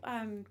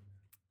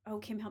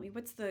 Kim, help me.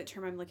 What's the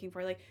term I'm looking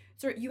for? Like,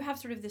 sort of, you have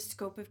sort of the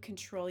scope of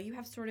control. You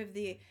have sort of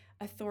the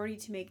authority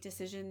to make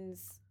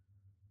decisions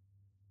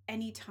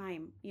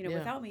anytime,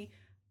 without me.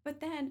 But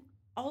then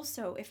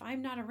also, if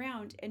I'm not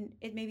around, and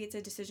maybe it's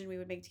a decision we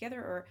would make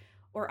together,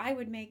 or I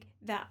would make,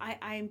 that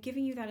I am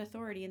giving you that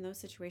authority in those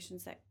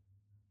situations, that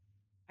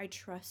I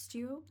trust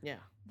you. Yeah.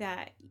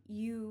 That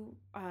you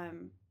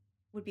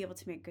would be able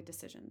to make good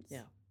decisions.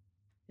 Yeah.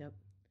 Yep.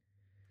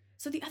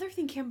 So the other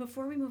thing, Kim,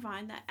 before we move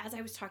on, that as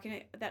I was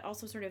talking, that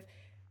also sort of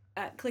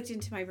clicked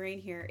into my brain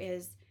here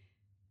is,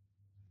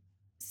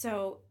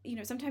 so,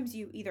 sometimes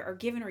you either are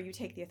given or you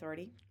take the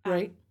authority,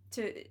 right,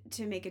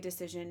 to make a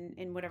decision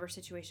in whatever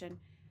situation.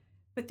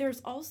 But there's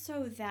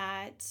also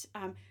that,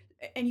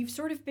 and you've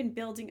sort of been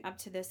building up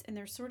to this, and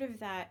there's sort of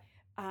that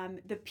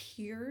the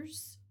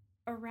peers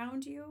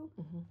around you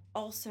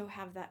also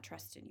have that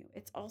trust in you.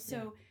 It's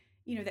also,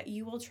 that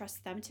you will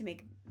trust them to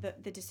make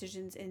the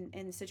decisions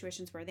in the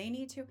situations where they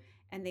need to,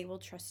 and they will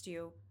trust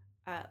you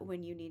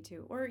when you need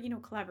to, or,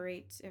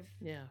 collaborate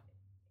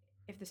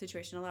if the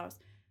situation allows.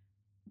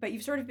 But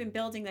you've sort of been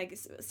building, like,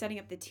 setting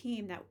up the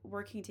team that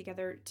working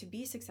together to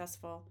be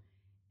successful,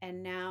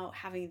 and now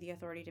having the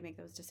authority to make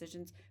those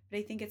decisions. But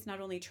I think it's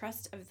not only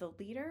trust of the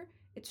leader,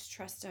 it's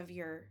trust of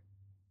your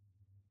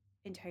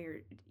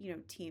entire,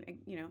 team,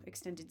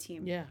 extended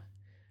team. Yeah.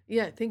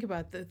 Yeah. Think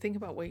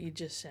about what you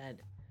just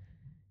said.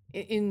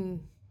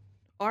 In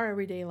our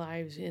everyday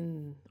lives,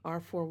 in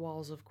our four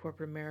walls of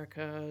corporate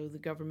America, the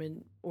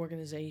government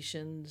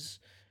organizations,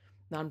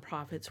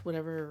 nonprofits,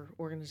 whatever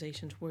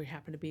organizations we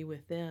happen to be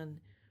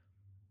within,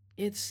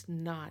 it's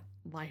not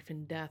life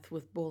and death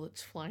with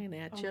bullets flying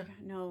at you. My God,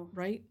 no.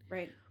 Right?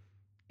 Right.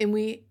 And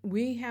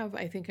we have,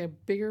 I think, a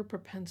bigger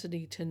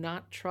propensity to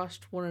not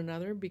trust one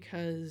another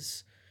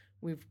because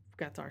we've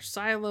got our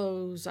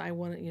silos.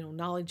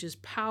 Knowledge is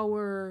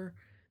power.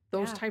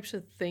 Those types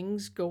of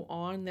things go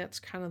on. That's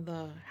kind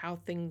of how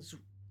things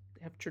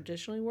have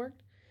traditionally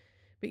worked.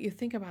 But you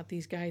think about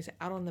these guys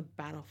out on the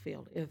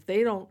battlefield. If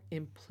they don't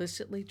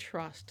implicitly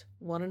trust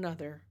one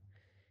another,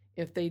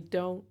 if they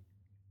don't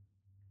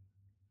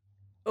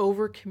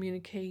over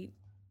communicate,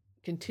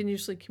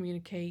 continuously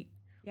communicate.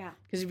 Yeah.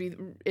 Because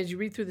as you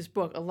read through this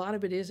book, a lot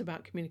of it is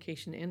about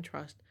communication and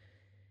trust.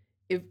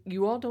 If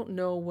you all don't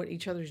know what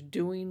each other's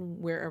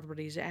doing, where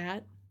everybody's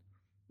at,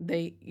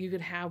 you could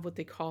have what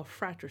they call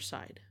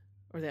fratricide,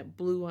 or that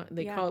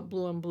call it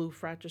blue on blue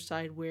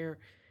fratricide, where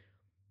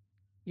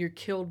you're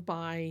killed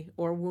by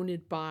or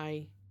wounded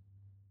by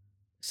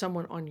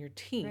someone on your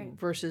team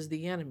versus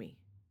the enemy.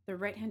 The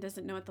right hand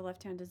doesn't know what the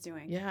left hand is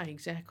doing. Yeah,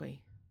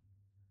 exactly.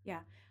 Yeah.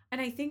 And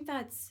I think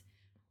that's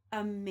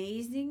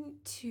amazing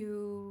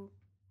to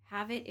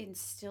have it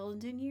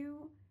instilled in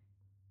you,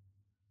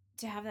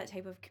 to have that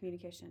type of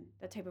communication,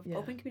 that type of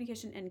open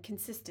communication, and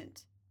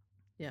consistent.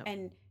 Yeah.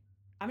 And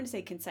I'm going to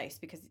say concise,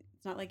 because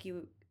it's not like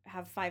you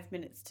have 5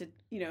 minutes to,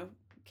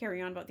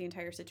 carry on about the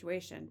entire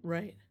situation.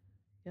 Right.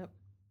 Yep.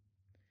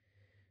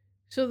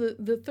 So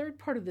the third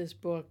part of this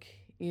book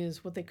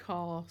is what they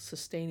call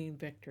sustaining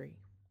victory.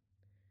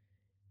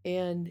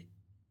 And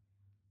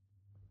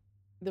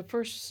the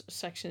first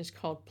section is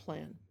called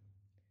plan.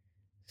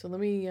 So let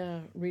me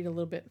read a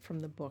little bit from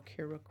the book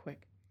here real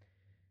quick.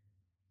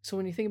 So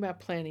when you think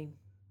about planning,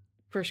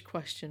 first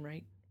question,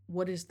 right?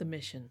 What is the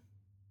mission?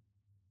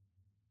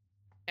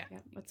 Yeah.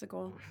 What's the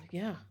goal?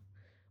 Yeah.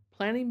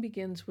 Planning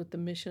begins with the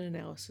mission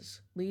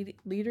analysis.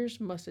 Leaders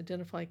must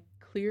identify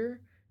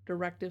clear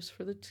directives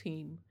for the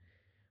team.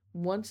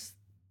 Once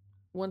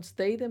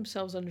they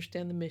themselves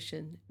understand the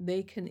mission,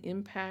 they can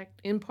impart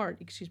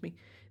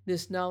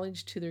this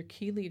knowledge to their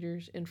key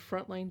leaders and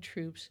frontline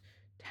troops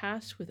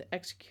tasked with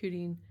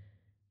executing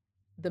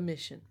the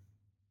mission.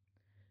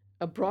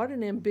 A broad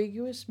and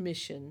ambiguous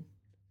mission,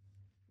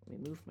 let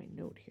me move my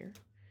note here,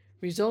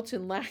 results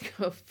in lack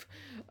of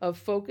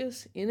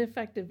focus,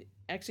 ineffective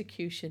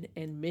execution,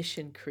 and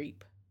mission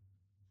creep.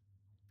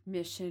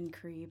 Mission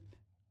creep.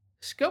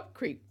 Scope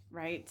creep.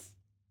 Right.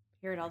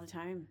 Hear it all the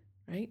time.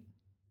 Right?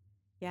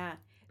 Yeah.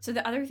 So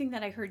the other thing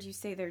that I heard you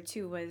say there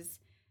too was,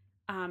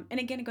 and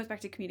again, it goes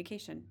back to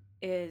communication,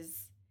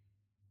 is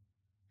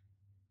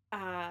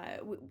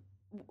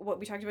what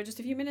we talked about just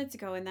a few minutes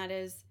ago, and that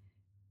is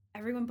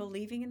everyone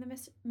believing in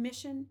the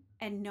mission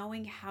and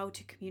knowing how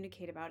to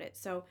communicate about it.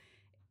 So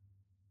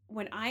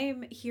when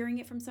I'm hearing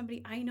it from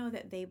somebody, I know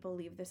that they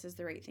believe this is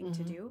the right thing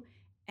to do,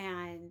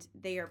 and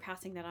they are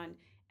passing that on.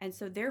 And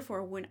so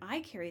therefore, when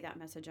I carry that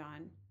message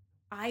on,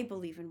 I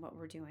believe in what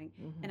we're doing,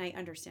 and I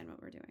understand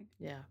what we're doing.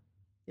 Yeah.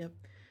 Yep.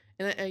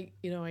 And I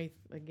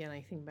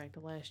think back to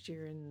last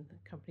year in the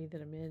company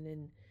that I'm in,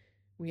 and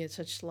we had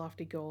such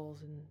lofty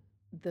goals, and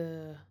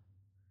the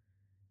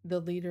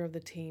leader of the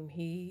team,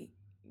 he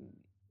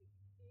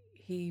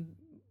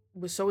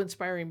was so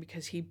inspiring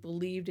because he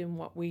believed in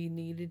what we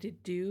needed to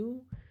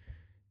do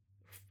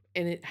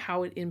and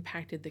how it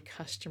impacted the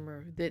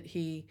customer, that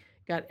he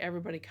got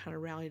everybody kind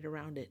of rallied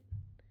around it.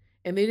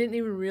 And they didn't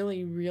even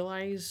really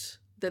realize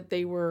that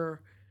they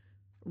were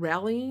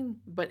rallying,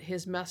 but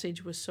his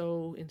message was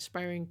so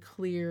inspiring,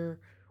 clear,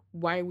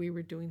 why we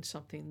were doing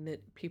something,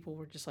 that people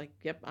were just like,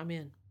 yep, I'm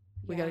in.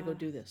 We got to go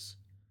do this.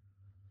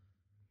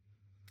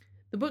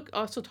 The book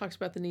also talks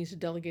about the needs to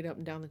delegate up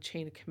and down the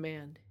chain of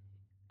command.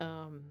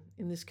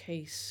 In this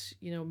case,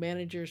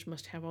 managers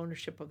must have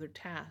ownership of their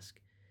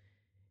task.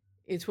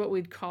 It's what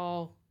we'd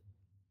call,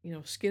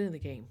 skin in the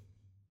game.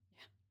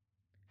 Yeah.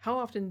 How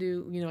often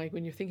do, like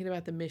when you're thinking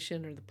about the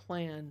mission or the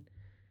plan,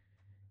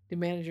 do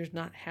managers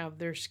not have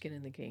their skin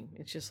in the game?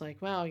 It's just like,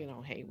 well,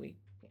 hey, we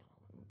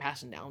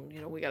passing down,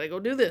 we got to go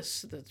do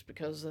this. That's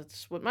because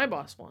that's what my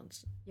boss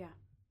wants. Yeah.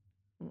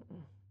 One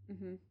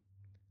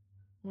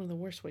of the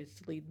worst ways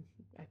to lead,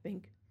 I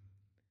think.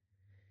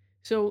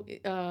 So,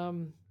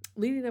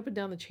 leading up and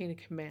down the chain of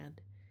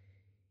command,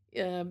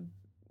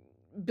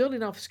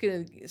 building off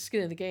skin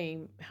in the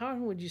game, how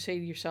often would you say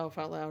to yourself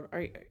out loud,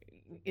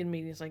 in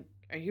meetings, like,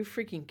 are you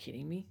freaking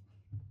kidding me?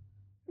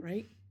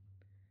 Right?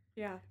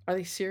 Yeah. Are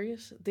they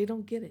serious? They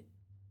don't get it.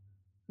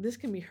 This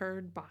can be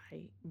heard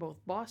by both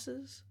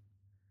bosses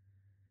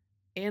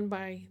and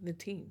by the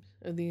teams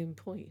of the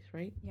employees,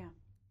 right? Yeah.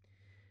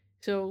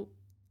 So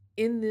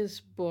in this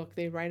book,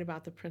 they write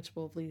about the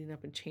principle of leading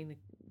up and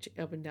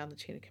down the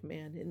chain of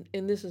command.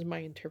 And this is my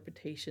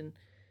interpretation.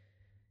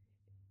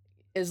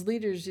 As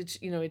leaders, it's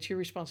your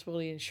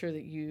responsibility to ensure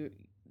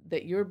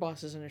that your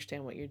bosses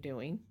understand what you're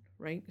doing,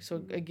 right?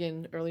 So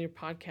again, earlier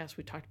podcast,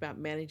 we talked about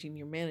managing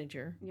your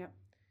manager. Yep.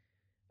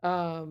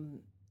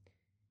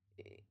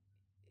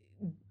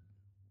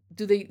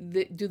 Do they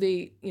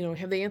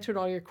have they answered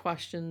all your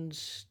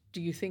questions?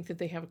 Do you think that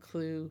they have a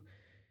clue?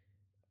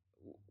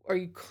 Are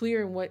you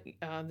clear in what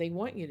they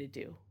want you to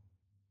do?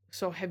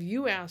 So have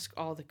you asked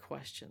all the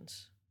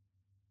questions?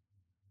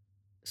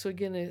 So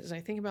again, as I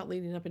think about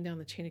leading up and down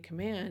the chain of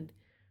command,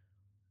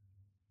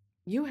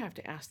 you have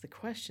to ask the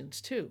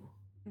questions too.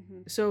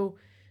 So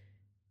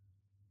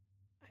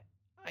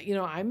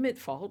I'm at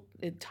fault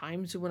at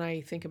times when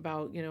I think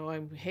about,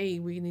 hey,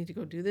 we need to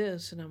go do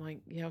this. And I'm like,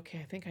 yeah, okay,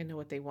 I think I know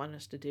what they want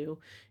us to do.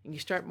 And you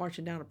start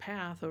marching down a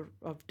path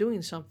of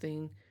doing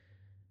something.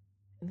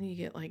 And then you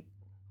get like,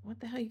 what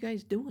the hell are you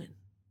guys doing?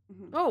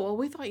 Oh, well,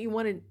 we thought you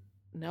wanted,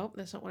 nope,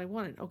 that's not what I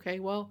wanted. Okay,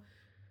 well,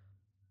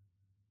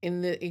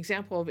 in the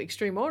example of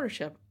extreme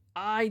ownership,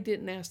 I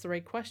didn't ask the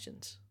right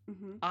questions.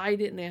 I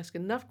didn't ask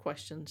enough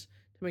questions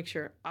to make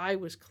sure I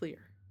was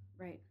clear.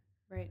 Right.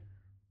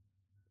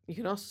 You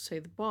can also say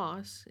the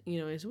boss,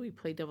 as we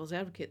play devil's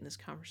advocate in this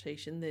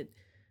conversation, that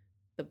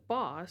the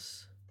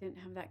boss didn't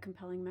have that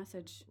compelling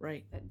message.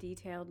 Right. That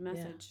detailed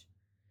message.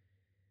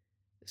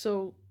 Yeah.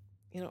 So,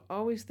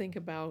 always think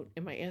about,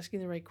 am I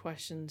asking the right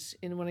questions?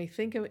 And when I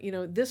think of,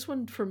 this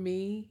one for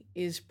me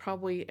is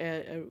probably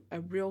a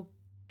real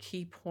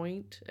key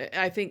point.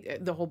 I think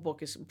the whole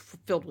book is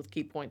filled with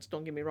key points,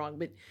 don't get me wrong,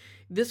 but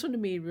this one to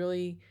me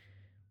really,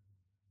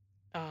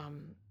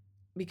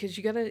 because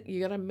you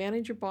gotta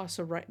manage your boss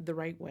the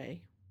right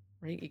way,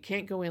 right? You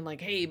can't go in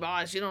like, hey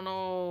boss, you don't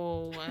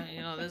know,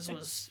 this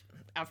was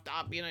effed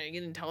up, you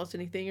didn't tell us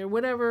anything or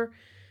whatever.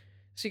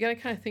 So you got to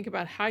kind of think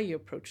about how you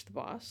approach the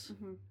boss,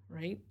 Mm-hmm.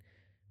 right?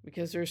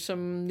 Because there's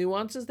some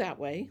nuances that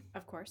way.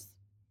 Of course.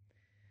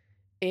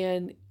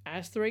 And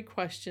ask the right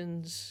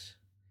questions.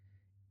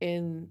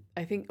 And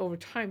I think over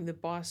time, the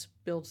boss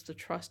builds the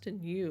trust in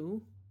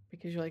you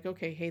because you're like,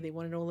 okay, hey, they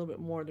want to know a little bit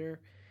more. They're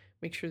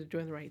make sure they're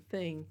doing the right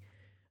thing.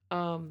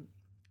 Um,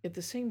 at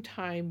the same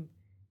time,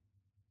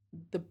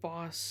 the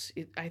boss,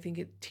 I think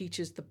it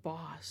teaches the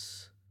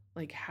boss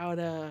like how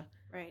to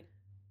Right.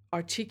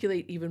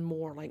 articulate even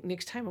more. Like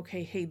next time,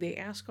 okay, hey, they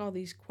ask all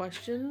these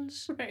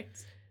questions. Right.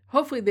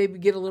 Hopefully, they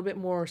get a little bit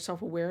more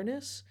self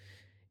awareness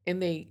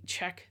and they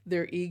check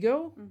their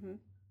ego. Mm-hmm.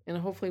 And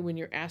hopefully, when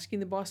you're asking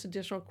the boss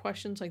additional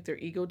questions, like their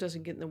ego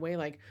doesn't get in the way,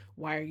 like,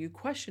 why are you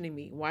questioning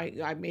me? Why?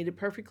 I made it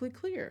perfectly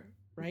clear,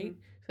 right? Mm-hmm.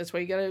 So that's why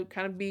you got to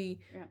kind of be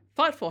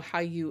thoughtful how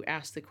you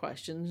ask the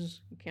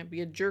questions. You can't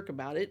be a jerk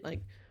about it.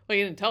 Like, well,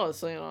 you didn't tell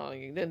us, you know,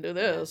 you didn't do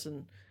this. Yeah.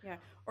 And Yeah.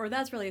 Or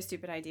that's really a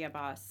stupid idea,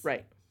 boss.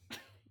 right.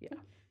 Yeah.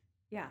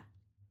 Yeah.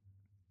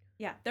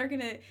 Yeah. They're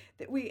gonna.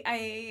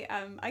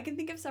 I can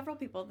think of several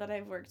people that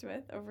I've worked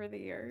with over the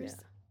years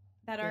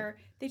that are.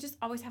 They just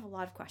always have a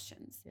lot of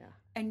questions. Yeah.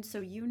 And so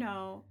you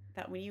know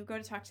that when you go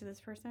to talk to this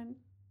person,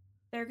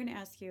 they're gonna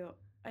ask you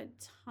a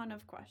ton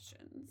of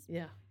questions.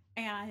 Yeah.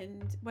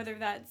 And whether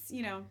that's,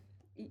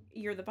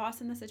 you're the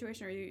boss in the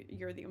situation or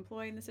you're the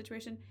employee in the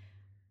situation,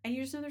 and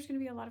you just know there's going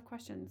to be a lot of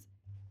questions.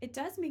 It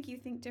does make you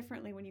think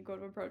differently when you go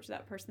to approach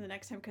that person the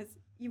next time because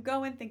you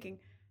go in thinking,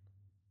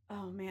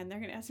 oh man, they're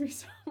going to ask me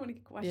so many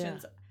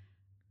questions. Yeah.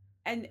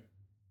 And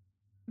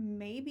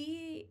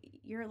maybe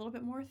you're a little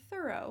bit more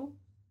thorough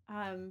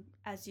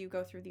as you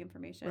go through the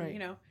information, Right.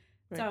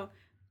 So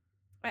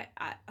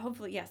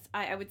hopefully, yes,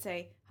 I would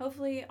say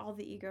hopefully all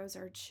the egos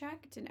are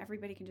checked and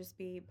everybody can just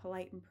be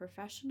polite and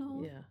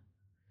professional. Yeah.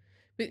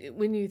 But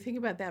when you think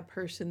about that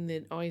person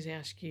that always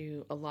asks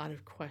you a lot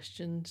of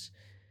questions,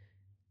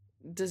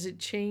 does it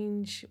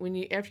change when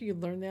you after you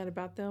learn that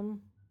about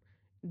them?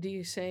 Do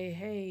you say,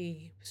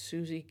 "Hey,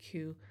 Susie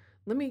Q,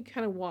 let me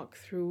kind of walk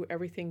through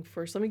everything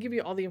first. Let me give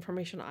you all the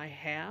information I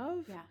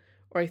have,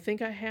 or I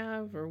think I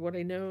have, or what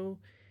I know,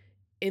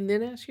 and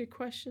then ask you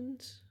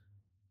questions?"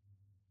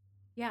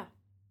 Yeah.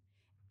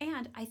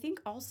 And I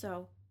think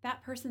also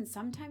that person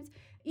sometimes,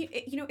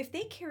 if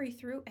they carry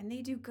through and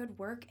they do good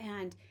work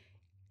and,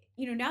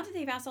 now that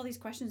they've asked all these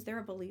questions, they're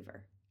a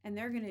believer and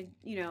they're going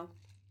to,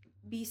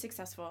 be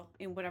successful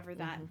in whatever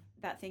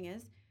that thing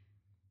is.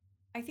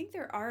 I think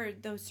there are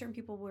those certain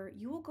people where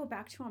you will go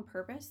back to on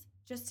purpose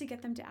just to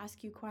get them to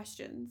ask you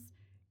questions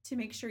to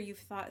make sure you've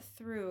thought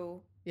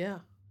through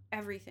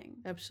everything.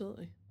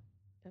 Absolutely.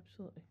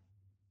 Absolutely.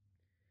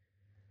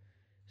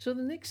 So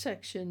the next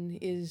section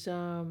is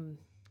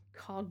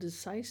called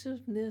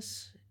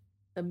Decisiveness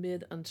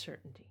Amid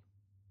Uncertainty.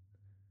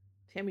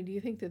 Tammy, do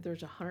you think that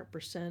there's a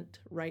 100%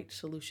 right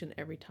solution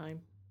every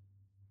time?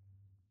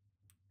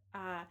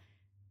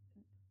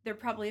 There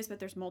probably is, but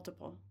there's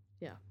multiple.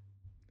 Yeah.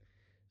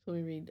 So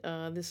we read,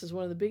 this is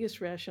one of the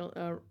biggest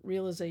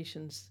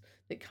realizations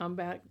that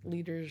combat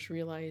leaders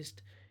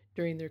realized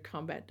during their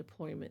combat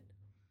deployment.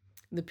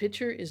 The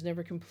picture is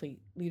never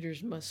complete.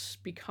 Leaders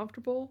must be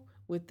comfortable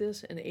with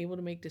this and able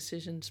to make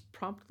decisions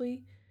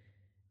promptly,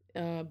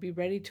 be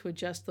ready to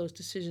adjust those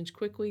decisions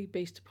quickly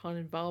based upon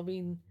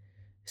evolving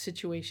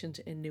situations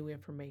and new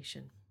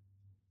information.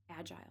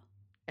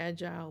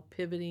 Agile,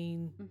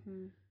 pivoting,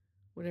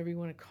 whatever you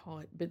want to call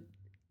it. But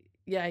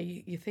yeah,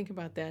 you think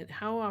about that.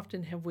 How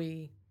often,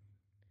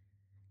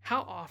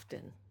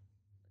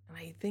 and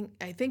I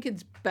think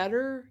it's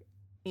better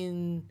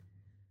in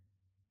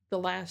the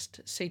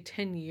last, say,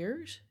 10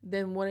 years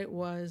than what it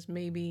was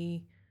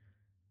maybe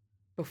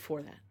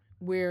before that,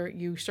 where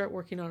you start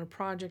working on a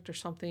project or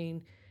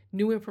something,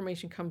 new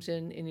information comes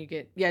in and you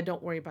get,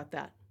 don't worry about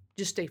that.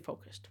 Just stay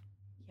focused.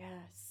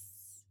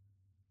 Yes.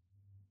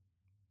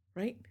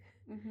 Right?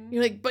 Mm-hmm.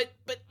 You're like, but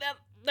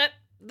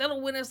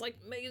that'll win us like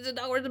millions of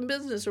dollars in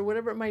business or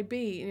whatever it might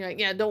be. And you're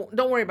like,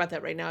 don't worry about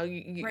that right now.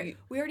 Right.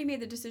 We already made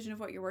the decision of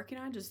what you're working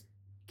on. Just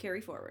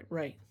carry forward.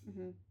 Right.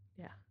 Mm-hmm.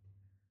 Yeah.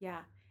 Yeah.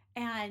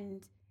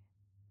 And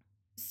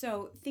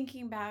so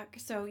thinking back,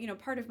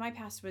 part of my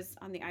past was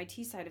on the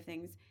IT side of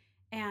things.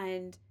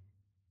 And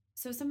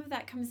so some of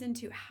that comes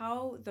into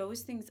how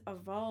those things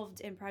evolved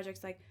in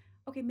projects like,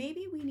 okay,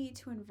 maybe we need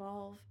to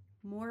involve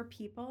more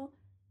people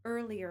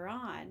earlier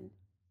on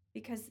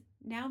because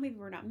now maybe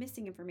we're not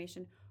missing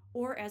information,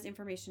 or as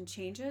information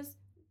changes,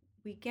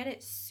 we get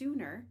it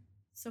sooner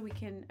so we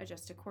can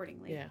adjust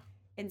accordingly. Yeah.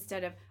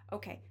 Instead of,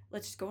 okay,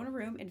 let's just go in a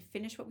room and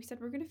finish what we said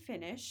we're going to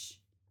finish,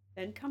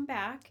 then come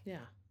back.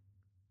 Yeah.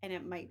 And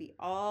it might be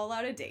all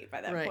out of date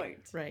by that point.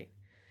 Right.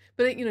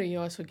 But, you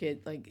also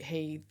get like,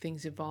 hey,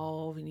 things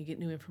evolve and you get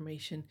new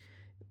information.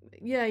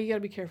 Yeah, you got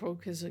to be careful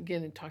because,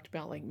 again, it talked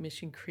about like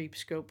mission creep,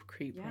 scope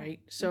creep, right?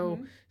 So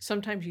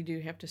sometimes you do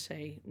have to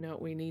say, no,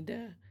 we need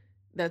to,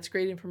 that's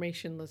great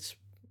information. Let's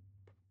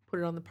put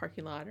it on the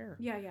parking lot.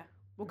 Yeah.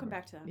 We'll come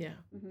back to that. Yeah.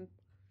 Mm-hmm.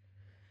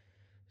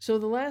 So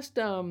the last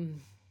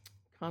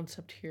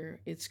concept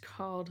here, it's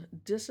called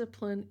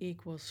discipline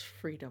equals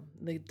freedom,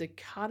 the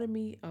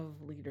dichotomy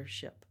of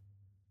leadership.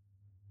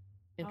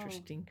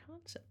 Interesting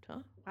concept, huh?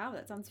 Wow,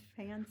 that sounds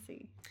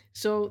fancy.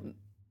 So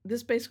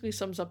this basically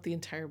sums up the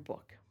entire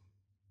book.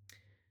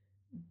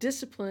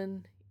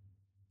 Discipline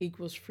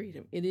equals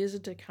freedom. It is a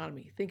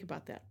dichotomy. Think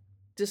about that.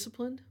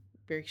 Disciplined,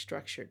 very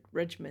structured,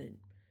 regimented.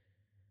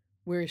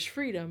 Whereas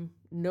freedom,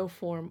 no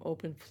form,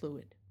 open,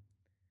 fluid.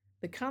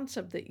 The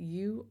concept that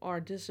you are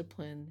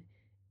disciplined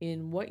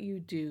in what you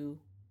do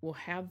will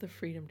have the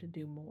freedom to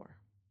do more.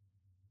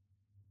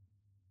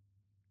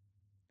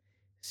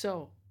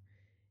 So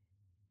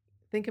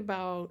think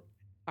about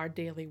our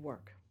daily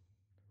work,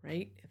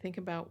 right? Think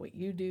about what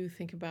you do,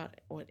 think about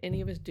what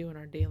any of us do in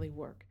our daily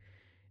work.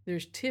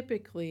 There's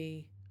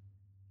typically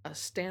a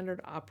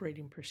standard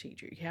operating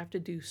procedure. You have to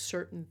do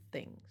certain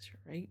things,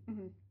 right?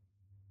 Mm-hmm.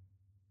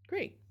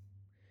 Great.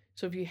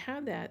 So if you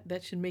have that,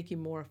 that should make you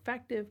more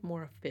effective,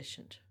 more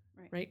efficient,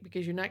 right?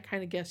 Because you're not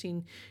kind of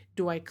guessing,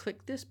 do I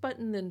click this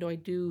button, then do I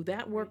do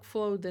that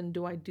workflow, then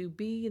do I do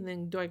B, and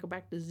then do I go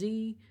back to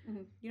Z?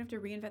 Mm-hmm. You don't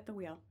have to reinvent the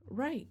wheel.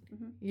 Right.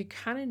 Mm-hmm. You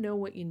kind of know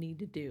what you need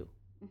to do.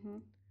 Mm-hmm.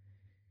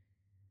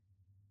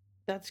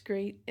 That's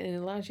great, and it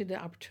allows you the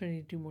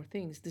opportunity to do more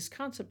things. This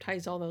concept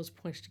ties all those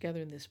points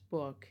together in this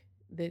book,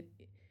 that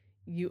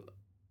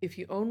if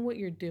you own what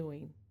you're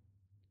doing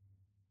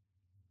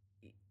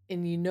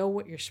and you know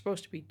what you're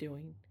supposed to be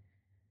doing,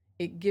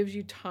 it gives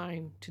you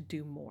time to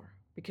do more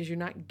because you're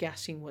not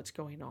guessing what's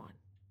going on.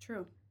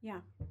 True. Yeah.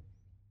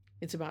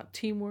 It's about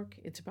teamwork,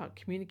 it's about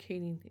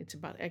communicating, it's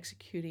about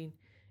executing,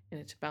 and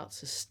it's about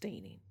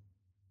sustaining.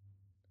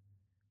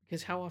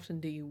 Because how often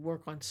do you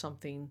work on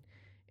something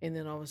and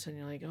then all of a sudden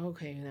you're like,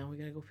 okay, now we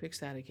got to go fix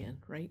that again,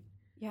 right?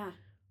 Yeah.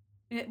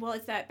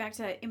 It's that back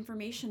to that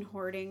information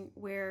hoarding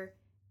where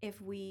if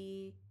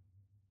we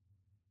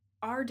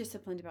are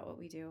disciplined about what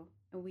we do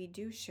and we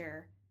do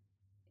share,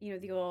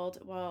 the old,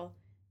 well,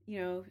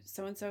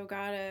 so-and-so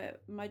got a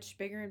much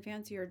bigger and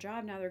fancier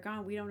job. Now they're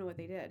gone. We don't know what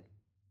they did.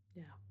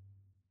 Yeah.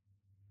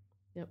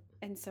 Yep.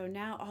 And so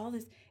now all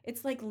this,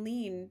 it's like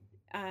lean,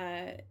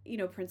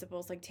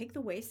 principles, like take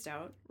the waste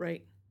out.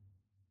 Right.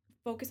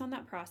 Focus on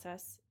that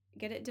process,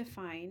 get it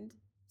defined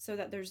so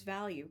that there's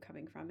value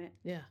coming from it.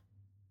 Yeah.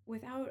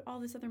 Without all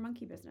this other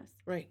monkey business.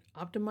 Right.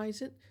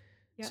 Optimize it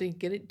so you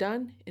get it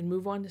done and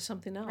move on to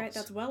something else. Right.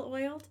 That's well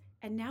oiled.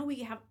 And now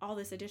we have all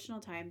this additional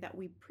time that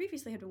we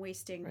previously had been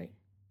wasting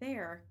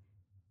there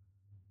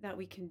that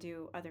we can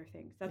do other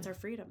things. That's our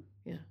freedom.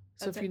 Yeah.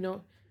 So if you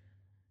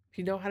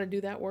know how to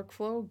do that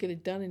workflow, get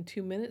it done in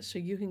 2 minutes so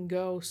you can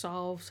go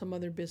solve some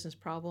other business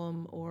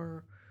problem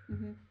or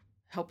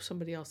help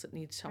somebody else that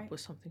needs help with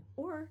something.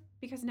 Or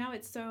because now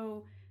it's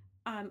so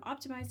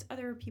optimized,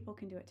 other people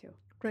can do it too.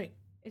 Right.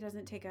 It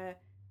doesn't take a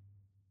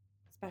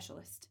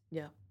specialist.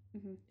 Yeah.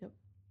 Mm-hmm. Yep.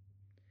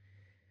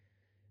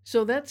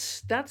 So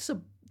that's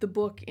the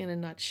book in a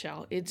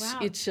nutshell.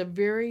 It's a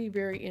very,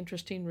 very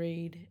interesting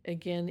read.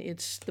 Again,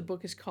 the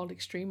book is called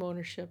Extreme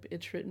Ownership.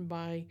 It's written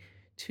by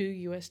 2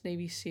 U.S.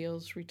 Navy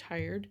SEALs,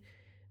 retired,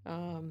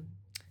 Jocko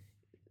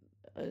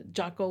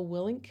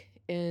Willink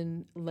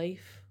and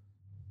Leif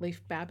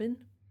Babin.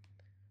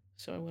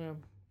 So I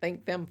want to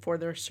thank them for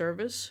their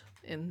service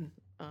in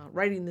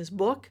writing this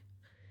book.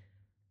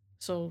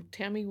 So,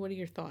 Tammy, what are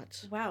your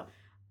thoughts? Wow.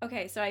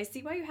 Okay, so I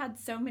see why you had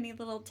so many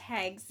little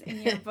tags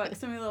in your book,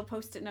 so many little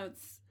Post-it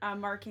notes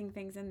marking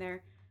things in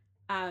there.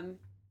 I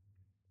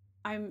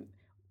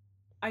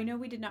know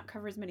we did not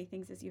cover as many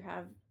things as you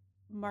have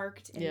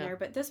marked in there,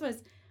 but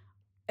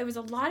it was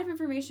a lot of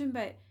information.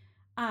 But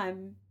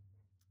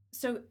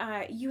so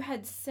you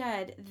had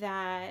said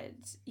that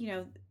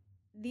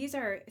these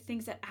are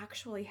things that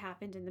actually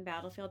happened in the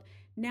battlefield,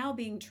 now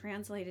being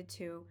translated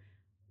to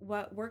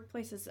what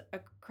workplaces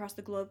across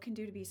the globe can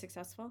do to be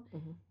successful.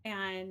 Mm-hmm.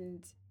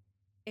 And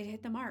it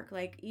hit the mark.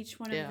 Like each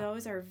one of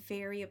those are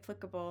very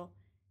applicable,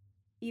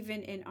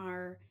 even in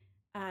our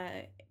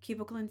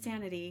cubicle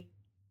insanity,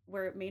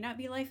 where it may not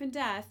be life and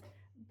death,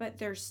 but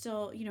there's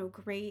still,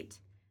 great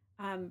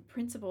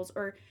principles.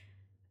 Or,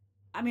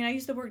 I mean, I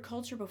used the word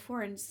culture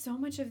before, and so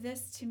much of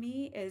this to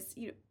me is,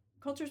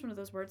 culture is one of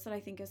those words that I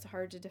think is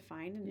hard to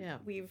define. And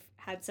we've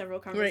had several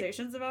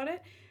conversations about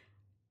it.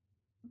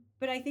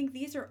 But I think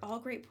these are all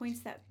great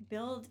points that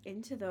build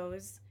into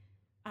those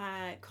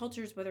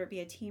cultures, whether it be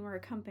a team or a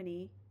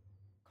company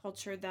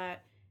culture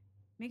that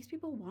makes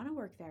people want to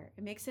work there.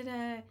 It makes it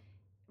a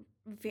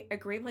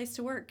great place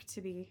to work to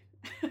be.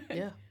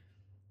 Yeah,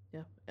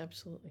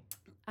 absolutely.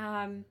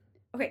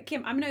 Okay,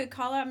 Kim, I'm going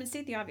to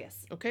state the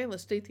obvious. Okay,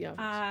 let's state the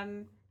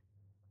obvious.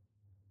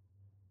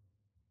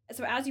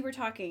 So as you were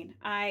talking,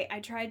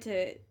 I tried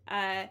to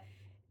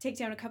take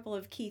down a couple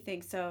of key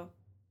things. So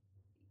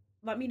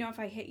let me know if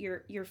I hit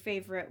your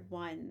favorite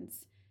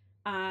ones.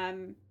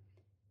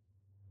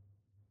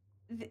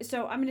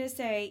 So I'm going to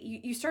say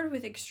you started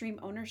with extreme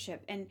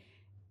ownership, and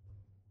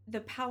the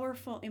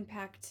powerful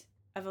impact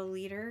of a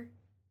leader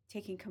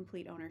taking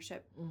complete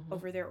ownership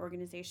over their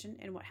organization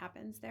and what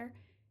happens there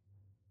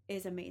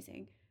is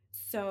amazing.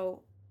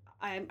 So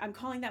I'm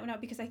calling that one out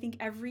because I think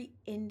every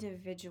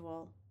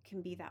individual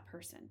can be that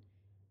person,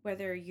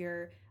 whether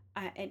you're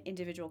an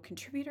individual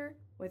contributor,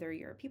 whether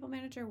you're a people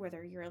manager,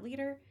 whether you're a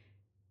leader.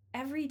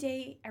 every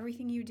day,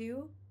 everything you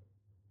do,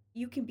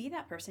 you can be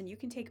that person. You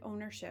can take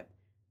ownership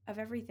of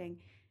everything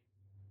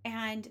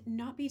and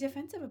not be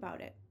defensive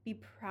about it. Be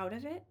proud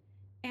of it,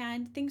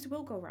 and things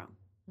will go wrong,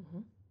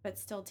 but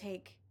still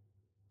take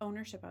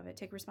ownership of it,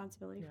 take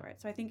responsibility for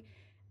it. So I think,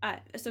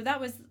 so that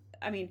was,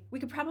 I mean, we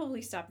could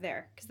probably stop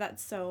there because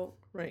that's so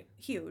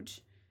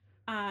huge.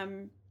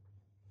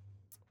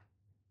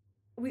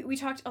 We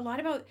talked a lot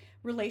about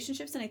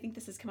relationships, and I think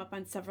this has come up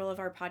on several of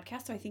our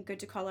podcasts, so I think good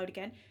to call out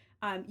again.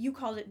 You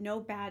called it no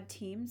bad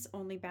teams,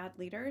 only bad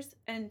leaders,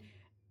 and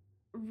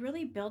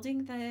really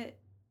building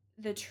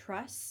the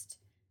trust,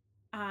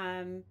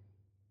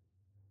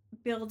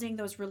 building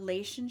those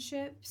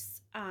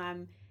relationships,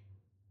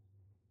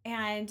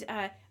 and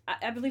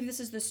I believe this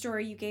is the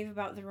story you gave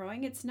about the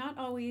rowing. It's not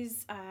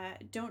always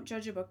don't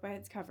judge a book by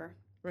its cover.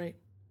 Right.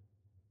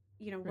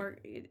 You know,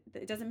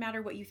 it doesn't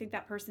matter what you think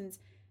that person's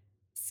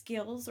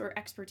skills or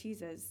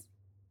expertise is,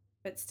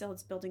 but still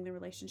it's building the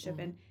relationship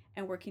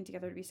and working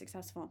together to be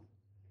successful.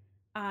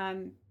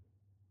 Then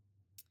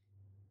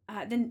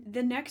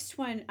the next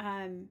one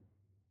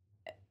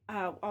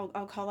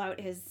I'll call out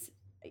is,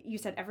 you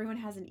said everyone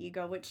has an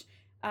ego, which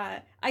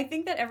I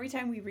think that every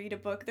time we read a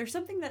book, there's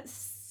something that's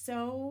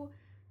so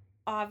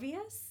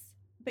obvious,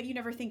 but you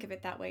never think of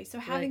it that way. So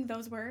having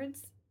those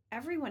words,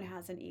 everyone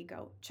has an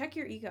ego. Check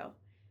your ego.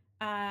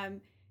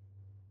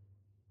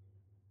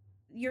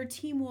 Your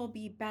team will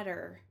be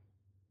better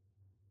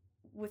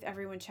with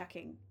everyone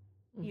checking,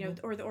 you know,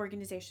 or the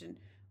organization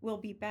will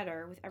be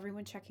better with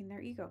everyone checking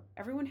their ego.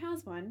 Everyone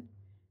has one,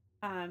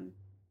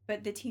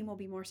 but the team will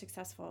be more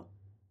successful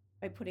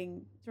by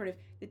putting sort of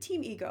the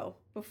team ego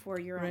before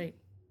your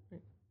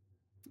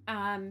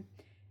own.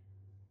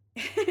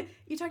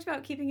 You talked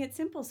about keeping it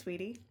simple,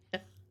 sweetie.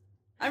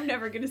 I'm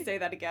never going to say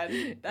that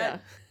again.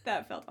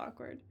 That felt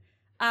awkward.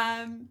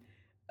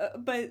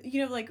 But,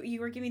 you know, like you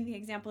were giving the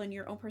example in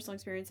your own personal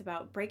experience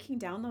about breaking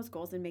down those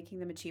goals and making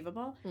them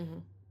achievable.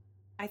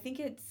 I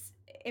think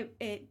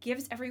it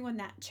gives everyone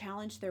that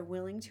challenge they're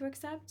willing to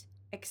accept,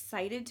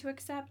 excited to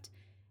accept,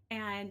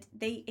 and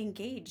they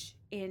engage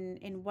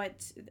in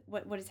what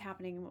is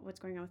happening and what's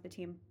going on with the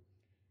team.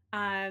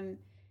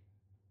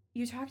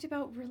 You talked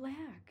about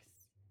relax.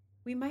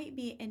 We might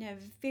be in a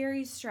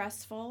very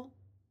stressful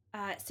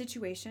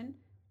situation,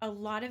 a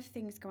lot of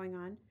things going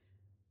on.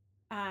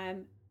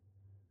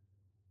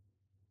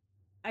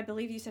 I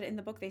believe you said it in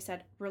the book, they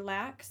said,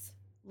 relax,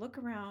 look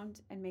around,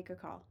 and make a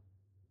call.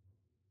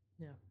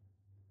 Yeah.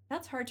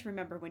 That's hard to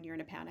remember when you're in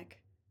a panic.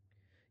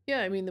 Yeah,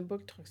 I mean, the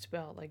book talks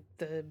about, like,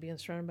 the being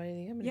surrounded by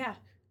the enemy. Yeah.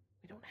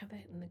 We don't have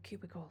that in the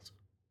cubicles.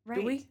 Right.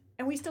 Do we?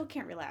 And we still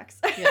can't relax.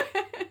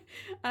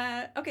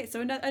 Yeah. Okay,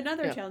 so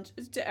another challenge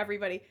to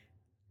everybody.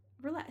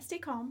 Relax, stay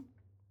calm.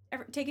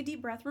 Take a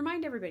deep breath.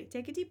 Remind everybody,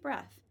 take a deep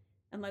breath.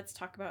 And let's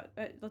talk about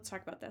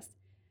this.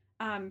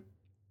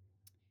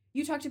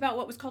 You talked about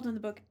what was called in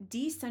the book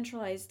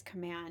decentralized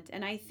command.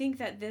 And I think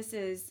that this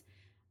is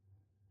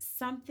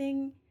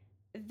something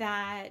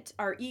that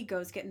our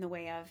egos get in the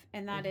way of.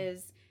 And that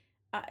is,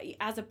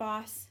 as a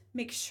boss,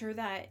 make sure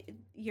that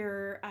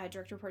your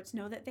direct reports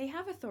know that they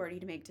have authority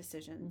to make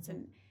decisions.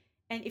 And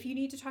if you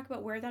need to talk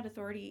about where that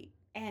authority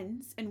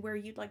ends and where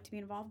you'd like to be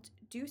involved,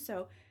 do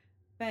so.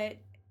 But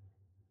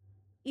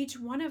each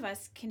one of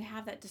us can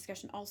have that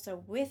discussion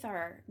also with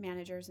our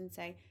managers and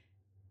say,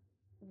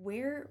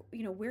 where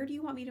do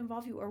you want me to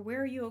involve you, or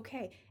where are you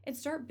okay? And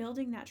start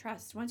building that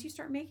trust. Once you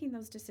start making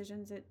those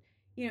decisions,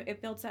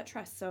 it builds that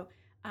trust. So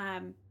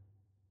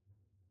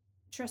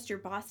trust your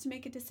boss to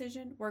make a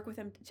decision, work with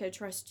them to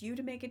trust you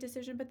to make a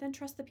decision, but then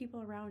trust the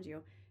people around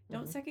you.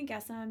 Don't second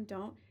guess them.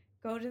 Don't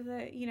go to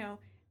the,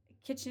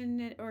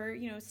 kitchen or,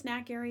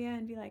 snack area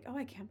and be like, oh,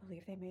 I can't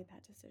believe they made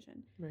that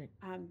decision. Right.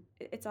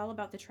 It's all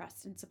about the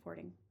trust and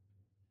supporting.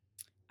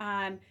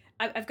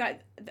 I've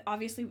got,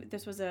 obviously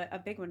this was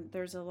a big one.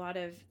 There's a lot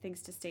of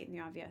things to state in the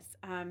obvious.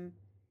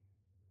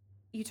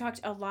 You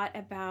talked a lot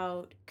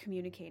about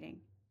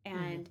communicating,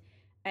 and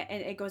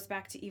it goes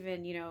back to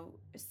even,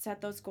 set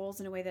those goals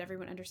in a way that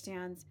everyone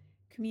understands,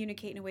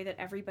 communicate in a way that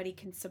everybody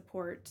can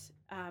support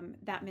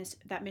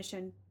that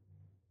mission.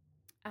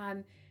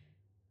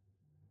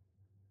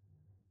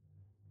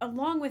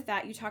 Along with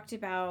that, you talked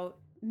about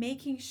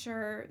making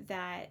sure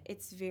that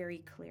it's very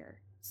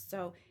clear.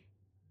 So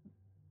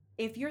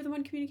if you're the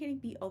one communicating,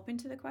 be open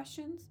to the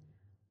questions,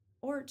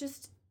 or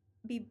just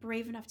be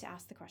brave enough to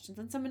ask the questions.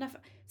 And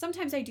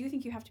sometimes I do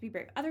think you have to be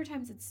brave. Other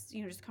times it's,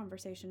 just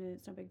conversation and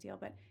it's no big deal.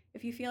 But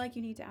if you feel like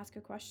you need to ask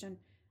a question,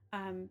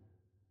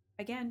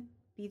 again,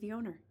 be the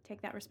owner.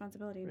 Take that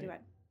responsibility and do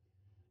it.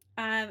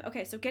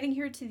 Okay, so getting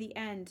here to the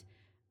end,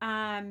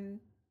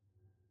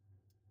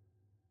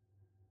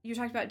 you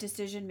talked about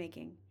decision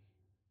making.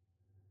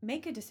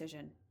 Make a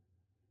decision.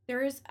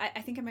 There is,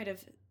 I think I might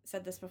have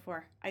said this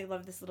before. I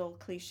love this little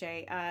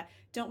cliche.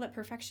 Don't let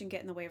perfection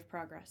get in the way of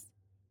progress.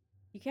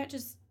 You can't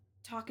just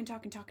talk and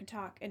talk and talk and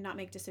talk and not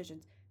make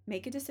decisions.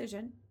 Make a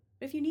decision.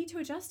 But if you need to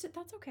adjust it,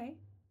 that's okay.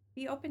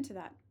 Be open to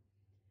that.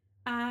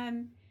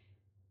 And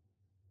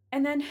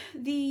then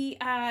the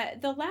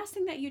last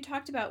thing that you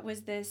talked about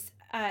was this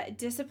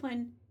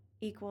discipline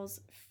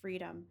equals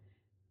freedom.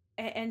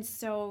 And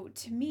so,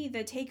 to me,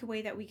 the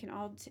takeaway that we can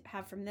all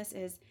have from this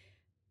is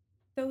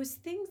those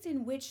things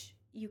in which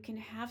you can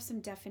have some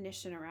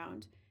definition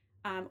around,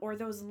 or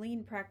those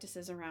lean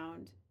practices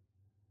around,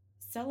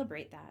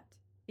 celebrate that.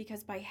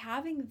 Because by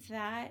having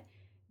that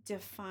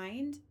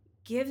defined,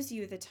 gives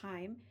you the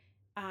time,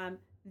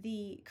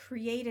 the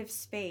creative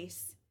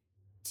space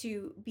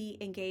to be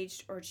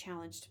engaged or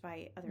challenged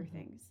by other Mm-hmm.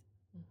 things.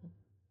 Mm-hmm.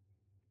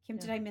 Kim,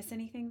 Yeah. did I miss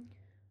anything?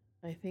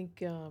 I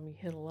think you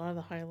hit a lot of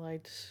the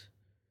highlights,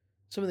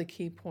 some of the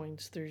key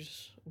points.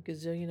 There's a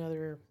gazillion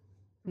other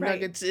Right.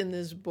 nuggets in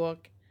this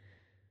book.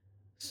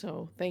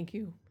 So thank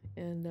you.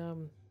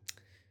 And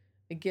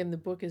again, the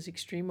book is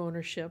Extreme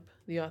Ownership.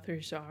 The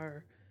authors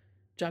are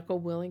Jocko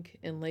Willink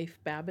and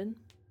Leif Babin.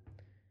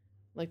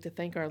 I'd like to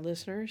thank our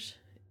listeners.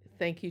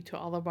 Thank you to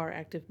all of our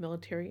active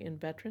military and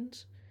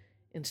veterans.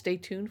 And stay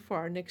tuned for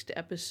our next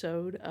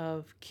episode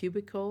of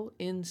Cubicle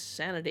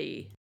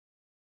Insanity.